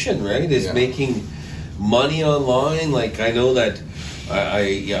generation, right? Is making money online. Like, I know that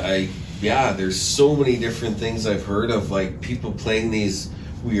there's so many different things I've heard of, like people playing these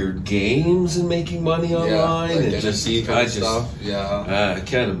weird games and making money online, like and NFT kind of stuff. I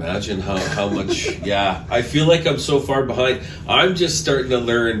can't imagine how much. I feel like I'm so far behind. I'm just starting to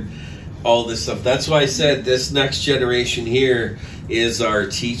learn all this stuff. That's why I said this next generation here is our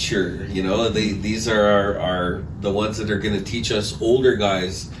teacher. You know, these are our the ones that are going to teach us older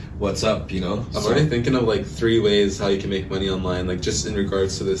guys what's up. You know, I'm already thinking of like 3 ways how you can make money online, like just in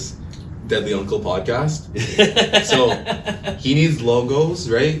regards to this Deadly Uncle podcast. So he needs logos,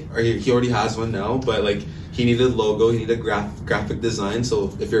 right? Or he already has one now, but like he needed a logo, he needed a graphic design.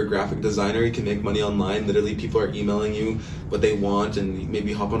 So if you're a graphic designer, you can make money online. Literally, people are emailing you what they want, and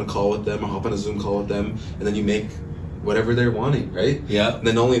maybe hop on a call with them or hop on a Zoom call with them, and then you make whatever they're wanting, right? Yeah. And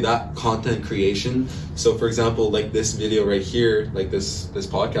then only that, content creation. So for example, like this video right here, like this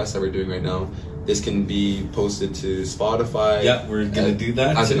podcast that we're doing right now, this can be posted to Spotify. Yeah, we're gonna do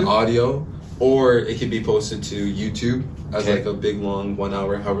that as too. An audio, or it can be posted to YouTube as like a big long 1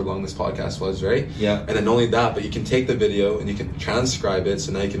 hour, however long this podcast was, right? Yeah. And then only that, but you can take the video and you can transcribe it,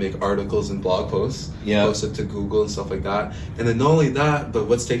 so now you can make articles and blog posts, post it to Google and stuff like that. And then not only that, but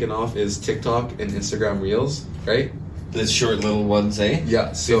what's taken off is TikTok and Instagram Reels, right? The short little ones, eh?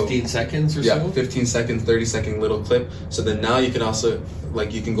 Yeah. So 15 seconds or so? Yeah, 15 second, 30-second little clip. So then now you can also,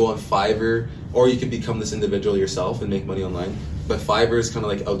 like, you can go on Fiverr, or you can become this individual yourself and make money online. But Fiverr is kind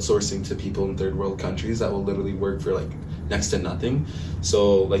of like outsourcing to people in third world countries that will literally work for like next to nothing.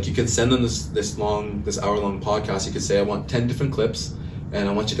 So like you can send them this hour long podcast. You could say, I want 10 different clips, and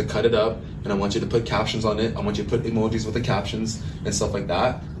I want you to cut it up, and I want you to put captions on it. I want you to put emojis with the captions and stuff like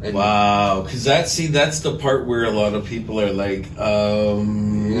that. And wow, because that's the part where a lot of people are like,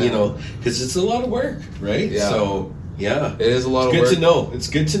 you know, because it's a lot of work, right? Yeah. So yeah, it is a lot of work. Good to know. It's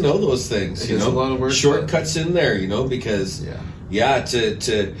good to know those things. It is a lot of work. Shortcuts in there, you know, because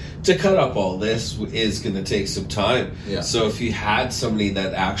to cut up all this is going to take some time. Yeah. So if you had somebody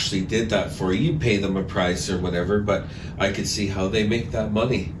that actually did that for you, you'd pay them a price or whatever. But I could see how they make that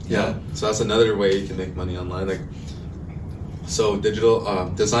money. Yeah. So that's another way you can make money online. Like, so digital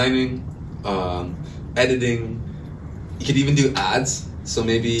designing, editing. You could even do ads. So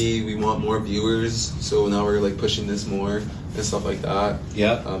maybe we want more viewers. So now we're like pushing this more and stuff like that.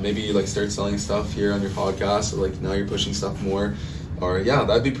 Yeah. Maybe you like start selling stuff here on your podcast, or like now you're pushing stuff more. Or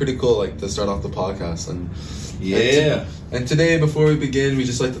that'd be pretty cool, like to start off the podcast. And today, before we begin, we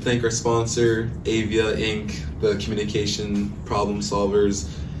just like to thank our sponsor, Avia Inc., the communication problem solvers.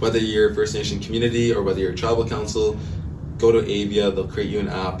 Whether you're a First Nation community or whether you're a tribal council, go to Avia. They'll create you an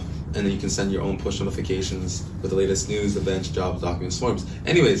app, and then you can send your own push notifications with the latest news, events, jobs, documents, forms.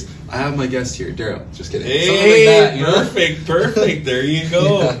 Anyways, I have my guest here, Darrell. Just kidding. Hey, like that, perfect. There you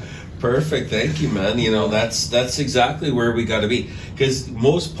go. Yeah. Perfect. Thank you, man. You know, that's exactly where we got to be. Because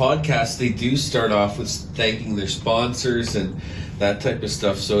most podcasts, they do start off with thanking their sponsors and that type of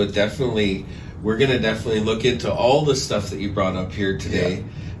stuff. So we're going to definitely look into all the stuff that you brought up here today. Yeah.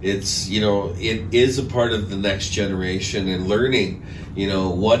 It's, you know, it is a part of the next generation and learning, you know,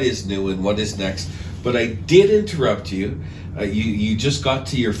 what is new and what is next. But I did interrupt you. You just got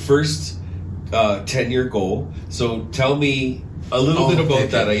to your first 10-year goal. So tell me a little bit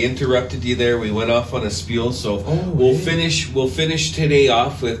about that. I interrupted you there. We went off on a spiel. So we'll finish today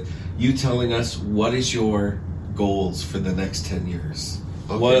off with you telling us what is your goals for the next 10 years.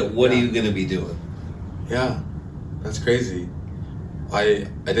 Okay, what are you going to be doing? Yeah, that's crazy. I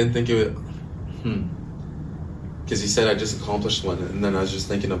didn't think it would... Because you said I just accomplished one, and then I was just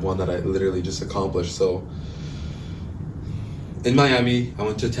thinking of one that I literally just accomplished. So, in Miami, I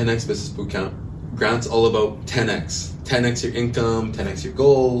went to a 10X Business Bootcamp. Grant's all about 10X. 10X your income, 10X your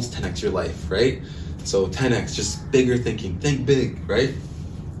goals, 10X your life, right? So 10X, just bigger thinking. Think big, right?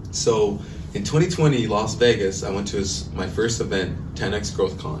 So, in 2020, Las Vegas, I went to my first event, 10X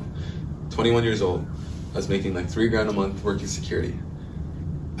Growth Con. 21 years old. I was making like $3,000 a month working security.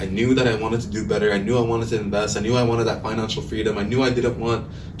 I knew that I wanted to do better. I knew I wanted to invest. I knew I wanted that financial freedom. I knew I didn't want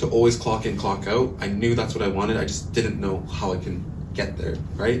to always clock in, clock out. I knew that's what I wanted. I just didn't know how I can get there,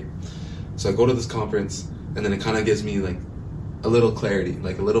 right? So I go to this conference, and then it kind of gives me like a little clarity,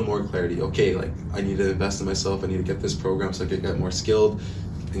 like a little more clarity. Okay, like I need to invest in myself. I need to get this program so I can get more skilled,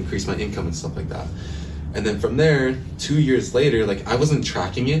 increase my income and stuff like that. And then from there, 2 years later, like I wasn't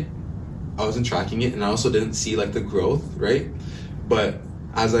tracking it, and I also didn't see like the growth, right? But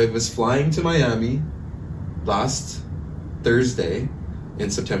as I was flying to Miami last Thursday in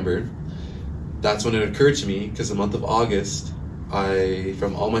September, that's when it occurred to me, because the month of August,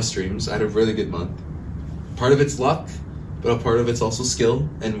 from all my streams, I had a really good month. Part of it's luck, but a part of it's also skill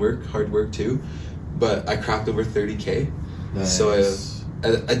and work, hard work too. But I cracked over 30K. Nice. So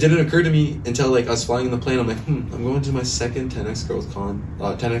it didn't occur to me until like I was flying in the plane. I'm like, I'm going to my second 10X Growth Con,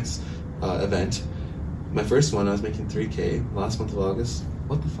 10X event. My first one, I was making 3K last month of August.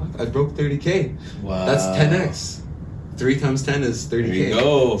 What the fuck? I broke 30K. Wow. That's 10X. 3 times 10 is 30K. There you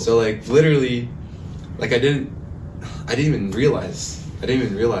go. So like literally, like I didn't even realize,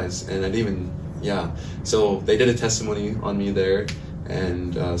 and so they did a testimony on me there,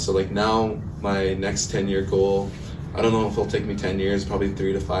 and so like now my next 10-year goal, I don't know if it'll take me 10 years, probably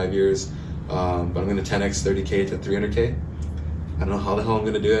 3 to 5 years, but I'm going to 10x 30K to 300K. I don't know how the hell I'm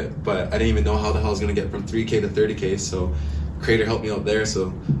going to do it, but I didn't even know how the hell I was going to get from 3K to 30K, so Creator helped me out there,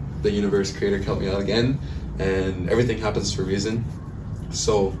 so the universe, Creator helped me out again, and everything happens for a reason.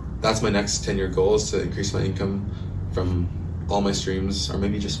 So that's my next 10-year goal, is to increase my income from all my streams, or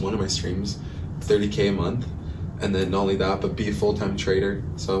maybe just one of my streams, 30K a month. And then not only that, but be a full-time trader.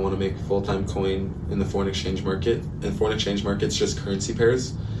 So I want to make full-time coin in the foreign exchange market. And foreign exchange market's just currency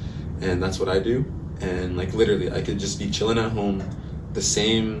pairs, and that's what I do. And like literally, I could just be chilling at home, the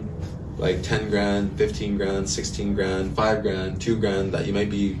same like 10 grand, 15 grand, 16 grand, 5 grand, 2 grand that you might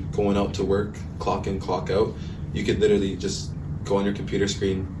be going out to work, clock in, clock out. You could literally just go on your computer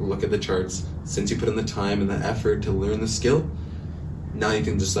screen, look at the charts. Since you put in the time and the effort to learn the skill, now you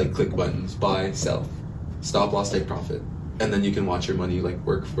can just like click buttons, buy, sell, stop loss, take profit, and then you can watch your money like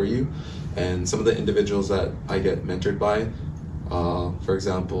work for you. And some of the individuals that I get mentored by, for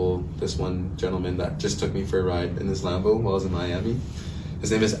example, this one gentleman that just took me for a ride in his Lambo while I was in Miami, his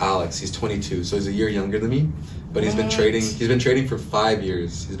name is Alex. He's 22, so he's a year younger than me, but he's been trading for 5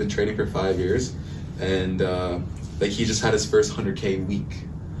 years. And like he just had his first 100K week.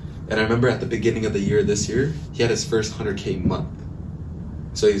 And I remember at the beginning of the year this year, he had his first 100K month.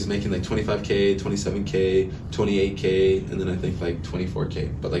 So he's making like 25K, 27K, 28K, and then I think like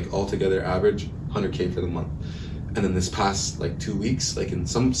 24K. But like altogether average 100K for the month. And then this past like 2 weeks, like in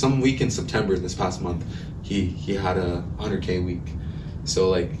some week in September this past month, he had a 100K week. So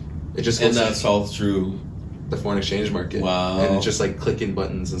like it just goes, and that's all through the foreign exchange market. Wow. And it's just like clicking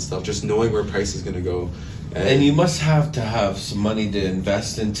buttons and stuff, just knowing where price is going to go. And you must have to have some money to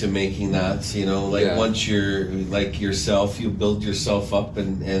invest into making that, you know, like once you're like yourself, you build yourself up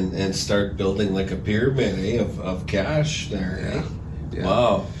and start building like a pyramid of cash there. Yeah.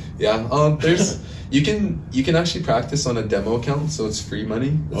 Wow. Yeah. There's you can actually practice on a demo account, so it's free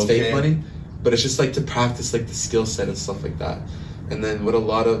money. It's fake money. But it's just like to practice like the skill set and stuff like that. And then what a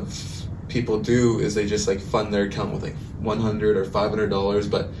lot of people do is they just like fund their account with like $100 or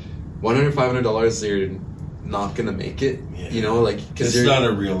 $500, but $100, $500 you're not gonna make it, you know, like because it's not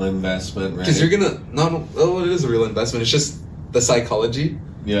a real investment, right? Because you're gonna it is a real investment. It's just the psychology,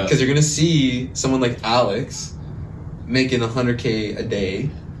 because you're gonna see someone like Alex making 100K a day,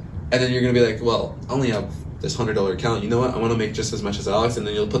 and then you're gonna be like, well, I only have this $100 account, you know what, I want to make just as much as Alex, and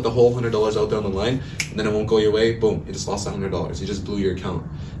then you'll put the whole $100 out there on the line, and then it won't go your way. Boom, you just lost $100. You just blew your account.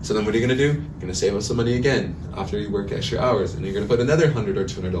 So then what are you gonna do? You're gonna save up some money again after you work extra hours, and you're gonna put another $100 or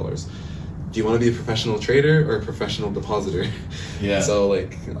 $200. Do you want to be a professional trader or a professional depositor? Yeah. So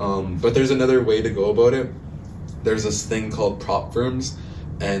like, but there's another way to go about it. There's this thing called prop firms,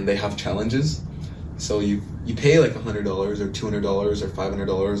 and they have challenges. So you pay like $100 or $200 or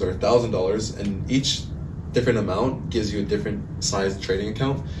 $500 or $1,000, and each different amount gives you a different size trading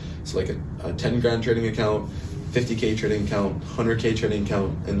account. So like a 10 grand trading account, 50K trading account, 100K trading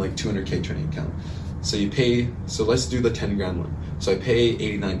account, and like 200K trading account. So you pay, so let's do the 10 grand one. So I pay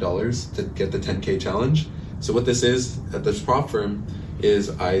 $89 to get the 10K challenge. So what this is at this prop firm is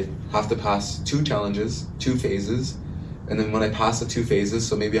I have to pass 2 challenges, 2 phases. And then when I pass the 2 phases,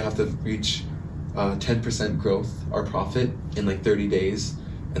 so maybe I have to reach 10% growth or profit in like 30 days.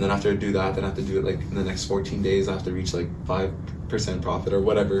 And then after I do that, then I have to do it like in the next 14 days. I have to reach like 5% profit or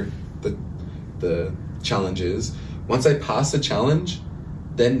whatever the challenge is. Once I pass the challenge,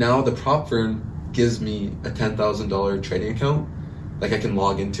 then now the prop firm gives me a $10,000 trading account, Like I can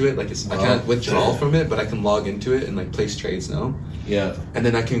log into it. Like I can't withdraw from it, but I can log into it and like place trades now. Yeah. And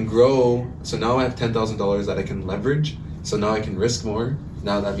then I can grow. So now I have $10,000 that I can leverage. So now I can risk more.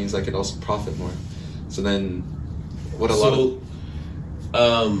 Now that means I can also profit more. So then,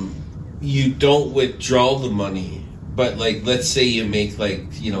 you don't withdraw the money, but like let's say you make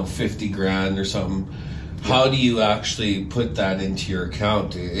like 50 grand or something. How do you actually put that into your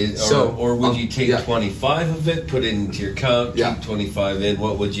account? Or would you take 25 of it, put it into your account, keep 25 in?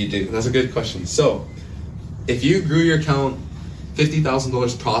 What would you do? That's a good question. So if you grew your account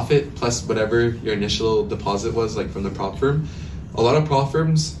 $50,000 profit plus whatever your initial deposit was, like from the prop firm, a lot of prop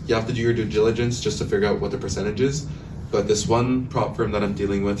firms, you have to do your due diligence just to figure out what the percentage is. But this one prop firm that I'm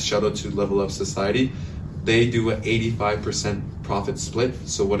dealing with, shout out to Level Up Society, they do an 85% profit split.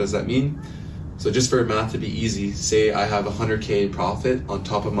 So what does that mean? So just for math to be easy, say I have 100K profit on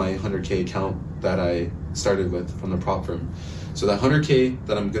top of my 100K account that I started with from the prop firm. So that 100K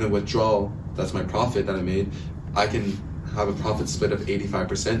that I'm going to withdraw, that's my profit that I made, I can have a profit split of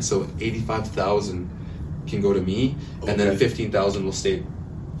 85%. So 85,000 can go to me, and then 15,000 will stay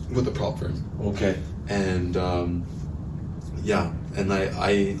with the prop firm. Okay. And and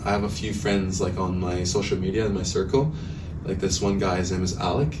I have a few friends like on my social media in my circle. Like this one guy, his name is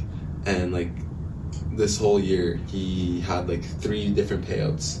Alec, and like this whole year he had like 3 different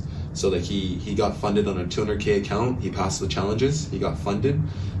payouts. So like he got funded on a 200K account, he passed the challenges, he got funded,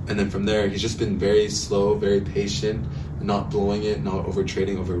 and then from there he's just been very slow, very patient, not blowing it, not over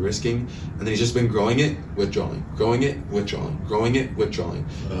trading, over risking, and then he's just been growing it, withdrawing, growing it, withdrawing, growing it, withdrawing.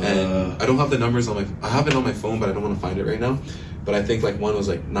 And I don't have the numbers I have it on my phone, but I don't want to find it right now. But I think like one was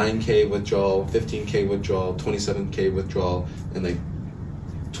like 9K withdrawal, 15K withdrawal, 27K withdrawal, and like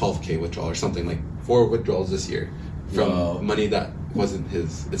 12K withdrawal or something, like 4 withdrawals this year from money that wasn't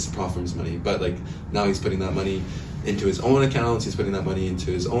his, it's the prop firm's money. But like now he's putting that money into his own accounts, he's putting that money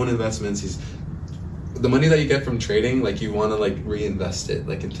into his own investments. The money that you get from trading, like you want to like reinvest it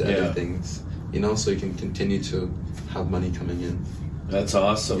like into other things, so you can continue to have money coming in. That's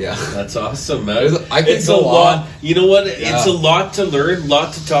awesome. Yeah, that's awesome, man. It's a lot. You know what? Yeah. It's a lot to learn, a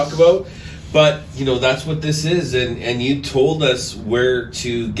lot to talk about. But that's what this is, and you told us where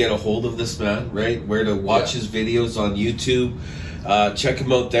to get a hold of this man, right? Where to watch his videos on YouTube. Check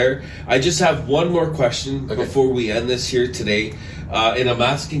him out there. I just have one more question before we end this here today, and I'm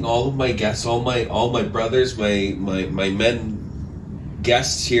asking all of my guests, all my brothers, my men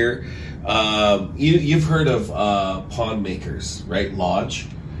guests here. You've heard of pond makers, right? Lodge,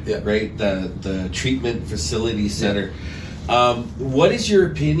 right? The treatment facility center. What is your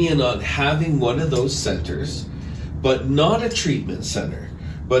opinion on having one of those centers, but not a treatment center,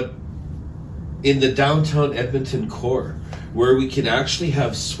 but in the downtown Edmonton core, where we can actually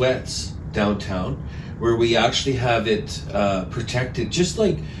have sweats downtown, where we actually have it protected, just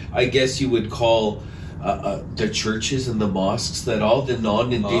like I guess you would call the churches and the mosques, that all the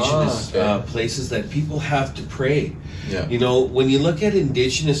non-Indigenous places that people have to pray. Yeah. When you look at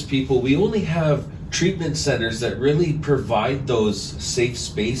Indigenous people, we only have treatment centers that really provide those safe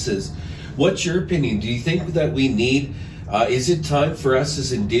spaces. What's your opinion? Do you think that we need, is it time for us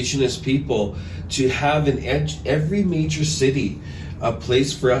as Indigenous people to have in every major city a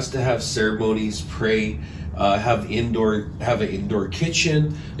place for us to have ceremonies, pray, have an indoor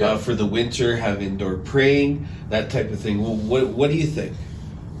kitchen for the winter, have indoor praying, that type of thing? Well, what do you think?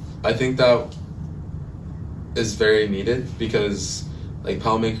 I think that is very needed, because like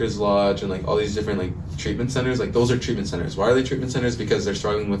Palmakers Lodge and like all these different like treatment centers, like those are treatment centers. Why are they treatment centers? Because they're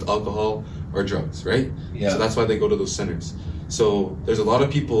struggling with alcohol or drugs, right? Yeah. So that's why they go to those centers. So there's a lot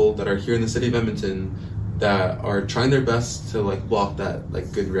of people that are here in the city of Edmonton that are trying their best to like walk that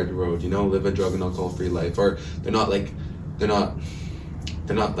like good red road, live a drug and alcohol free life, or they're not like an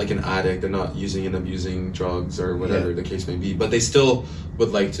addict, they're not using and abusing drugs or whatever the case may be, but they still would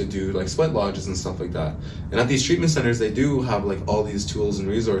like to do like sweat lodges and stuff like that. And at these treatment centers, they do have like all these tools and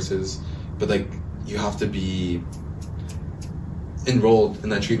resources, but like you have to be enrolled in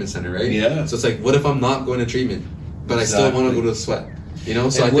that treatment center, right? Yeah. So it's like, what if I'm not going to treatment, but I still want to go to the sweat? So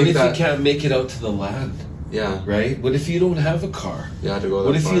and what if you can't make it out to the land? Yeah. Right? What if you don't have a car? Yeah, to go.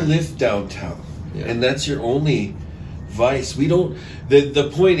 What if you live downtown and that's your only vice? We don't.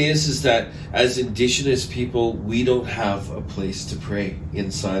 The point is that as Indigenous people, we don't have a place to pray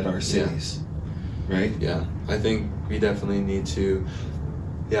inside our cities, right? Yeah, I think we definitely need to.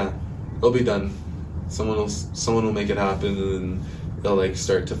 Yeah, it'll be done. Someone will make it happen, and then they'll like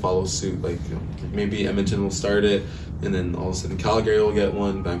start to follow suit. Like maybe Edmonton will start it, and then all of a sudden Calgary will get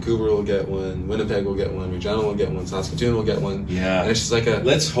one, Vancouver will get one, Winnipeg will get one, Regina will get one, Saskatoon will get one. Yeah, and it's just like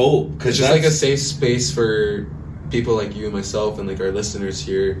let's hope, because it's just like a safe space for people like you and myself and like our listeners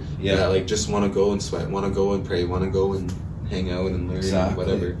here that like just want to go and sweat, want to go and pray, want to go and hang out and learn and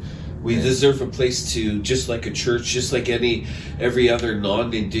whatever. We deserve a place to, just like a church, just like every other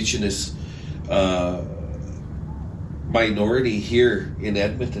non-Indigenous minority here in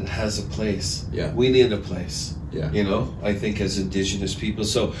Edmonton has a place. Yeah. We need a place. Yeah. You know, I think as Indigenous people.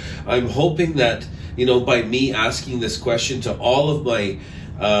 So I'm hoping that, you know, by me asking this question to all of my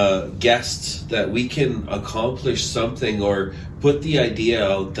guests, that we can accomplish something or put the idea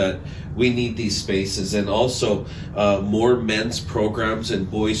out that we need these spaces, and also more men's programs and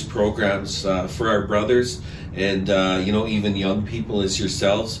boys programs for our brothers and, you know, even young people as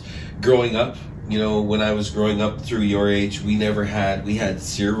yourselves. Growing up, you know, when I was growing up through your age, we had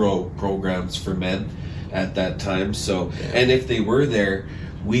 0 programs for men at that time. So, and if they were there,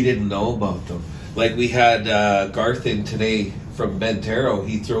 we didn't know about them. Like we had Garth in today from Bentero.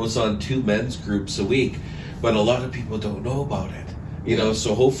 He throws on 2 men's groups a week, but a lot of people don't know about it. You know,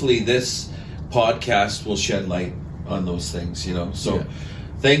 so hopefully this podcast will shed light on those things, you know. So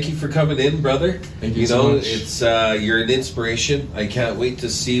thank you for coming in, brother. Thank you so much. It's you're an inspiration. I can't wait to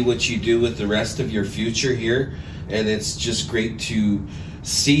see what you do with the rest of your future here, and it's just great to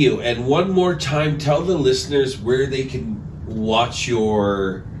see you. And one more time, tell the listeners where they can watch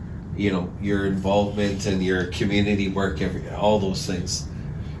your, you know, your involvement and your community work, all those things.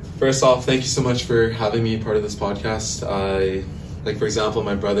 First off, thank you so much for having me part of this podcast. Like, for example,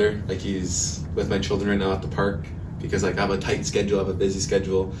 my brother, like, he's with my children right now at the park because, like, I have a tight schedule, I have a busy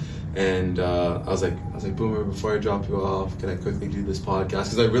schedule. And I was like, Boomer, before I drop you off, can I quickly do this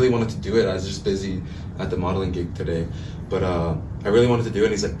podcast? Because I really wanted to do it. I was just busy at the modeling gig today. But I really wanted to do it.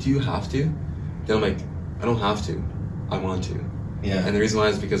 And he's like, do you have to? Then I'm like, I don't have to. I want to. Yeah. And the reason why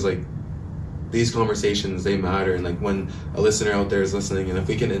is because, like, these conversations, they matter. And like when a listener out there is listening, and if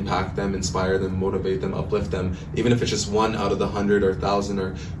we can impact them, inspire them, motivate them, uplift them, even if it's just 1 out of the 100 or 1,000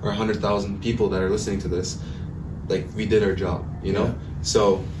 or 100,000 people that are listening to this, like, we did our job, you know?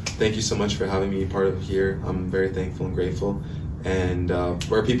 So thank you so much for having me part of here. I'm very thankful and grateful. And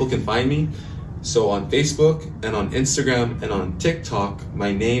where people can find me, so on Facebook and on Instagram and on TikTok,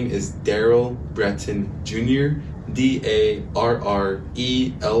 my name is Darrell Brertton Jr.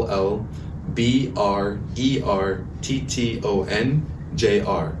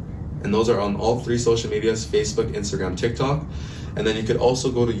 DarrellBrerttonJr. And those are on all 3 social medias, Facebook, Instagram, TikTok. And then you could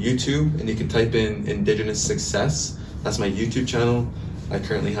also go to YouTube and you can type in Indigenous Success. That's my YouTube channel. I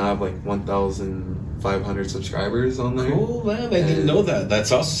currently have like 1,500 subscribers on there. Oh man, I didn't know that.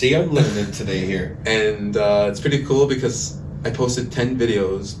 That's awesome. See, I'm learning today here. And it's pretty cool because I posted 10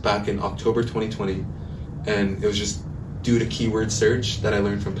 videos back in October 2020. And it was just due to keyword search that I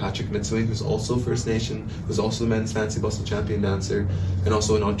learned from Patrick Mitswing, who's also First Nation, who's also the men's fancy bustle champion dancer, and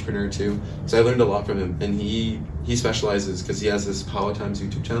also an entrepreneur too. So I learned a lot from him, and he specializes because he has this Power Times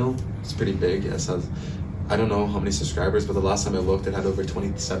YouTube channel. It's pretty big. It has, I don't know how many subscribers, but the last time I looked, it had over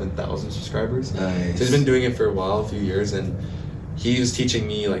 27,000 subscribers. Nice. So he's been doing it for a while, a few years, and he was teaching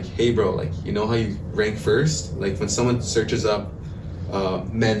me like, hey bro, like, you know how you rank first? Like when someone searches up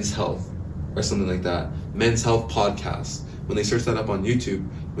men's health or something like that, men's health podcast, when they search that up on YouTube,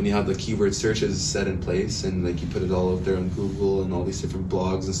 when you have the keyword searches set in place and like you put it all out there on Google and all these different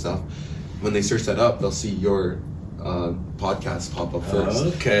blogs and stuff, when they search that up, they'll see your podcast pop up first.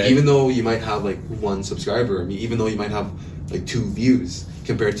 Okay. Even though you might have like 1 subscriber, I mean, even though you might have like 2 views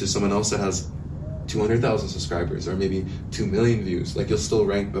compared to someone else that has 200,000 subscribers or maybe 2 million views, like you'll still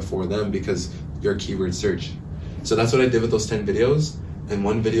rank before them because your keyword search. So that's what I did with those 10 videos. And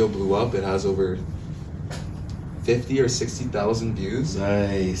one video blew up. It has over 50 or 60,000 views.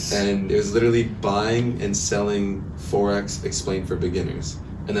 Nice. And it was literally buying and selling Forex explained for beginners.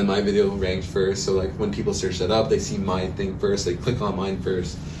 And then my video ranked first. So like when people search that up, they see my thing first. They click on mine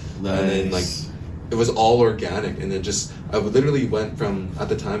first. Nice. And then like it was all organic. And then just I literally went from, at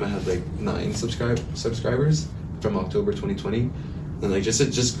the time I had like 9 subscribers from October 2020. And like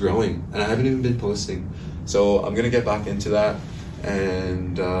just growing. And I haven't even been posting. So I'm gonna get back into that.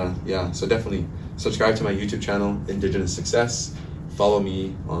 And so definitely subscribe to my YouTube channel, Indigenous Success. Follow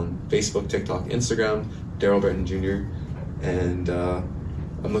me on Facebook, TikTok, Instagram, Darrell Brertton Jr. And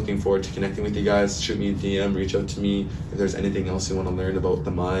I'm looking forward to connecting with you guys. Shoot me a DM, reach out to me if there's anything else you want to learn about the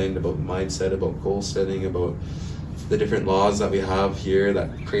mind, about mindset, about goal setting, about the different laws that we have here,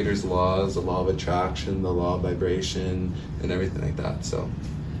 that creators laws, the law of attraction, the law of vibration, and everything like that. So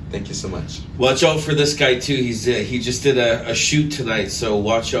thank you so much. Watch out for this guy too. He just did a shoot tonight, so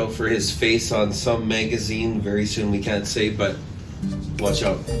watch out for his face on some magazine very soon. We can't say, but watch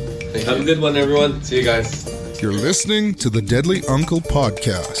out. Have a good one, everyone. See you guys. You're listening to the Deadly Uncle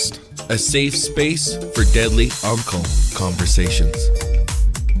Podcast. a safe space for deadly uncle conversations.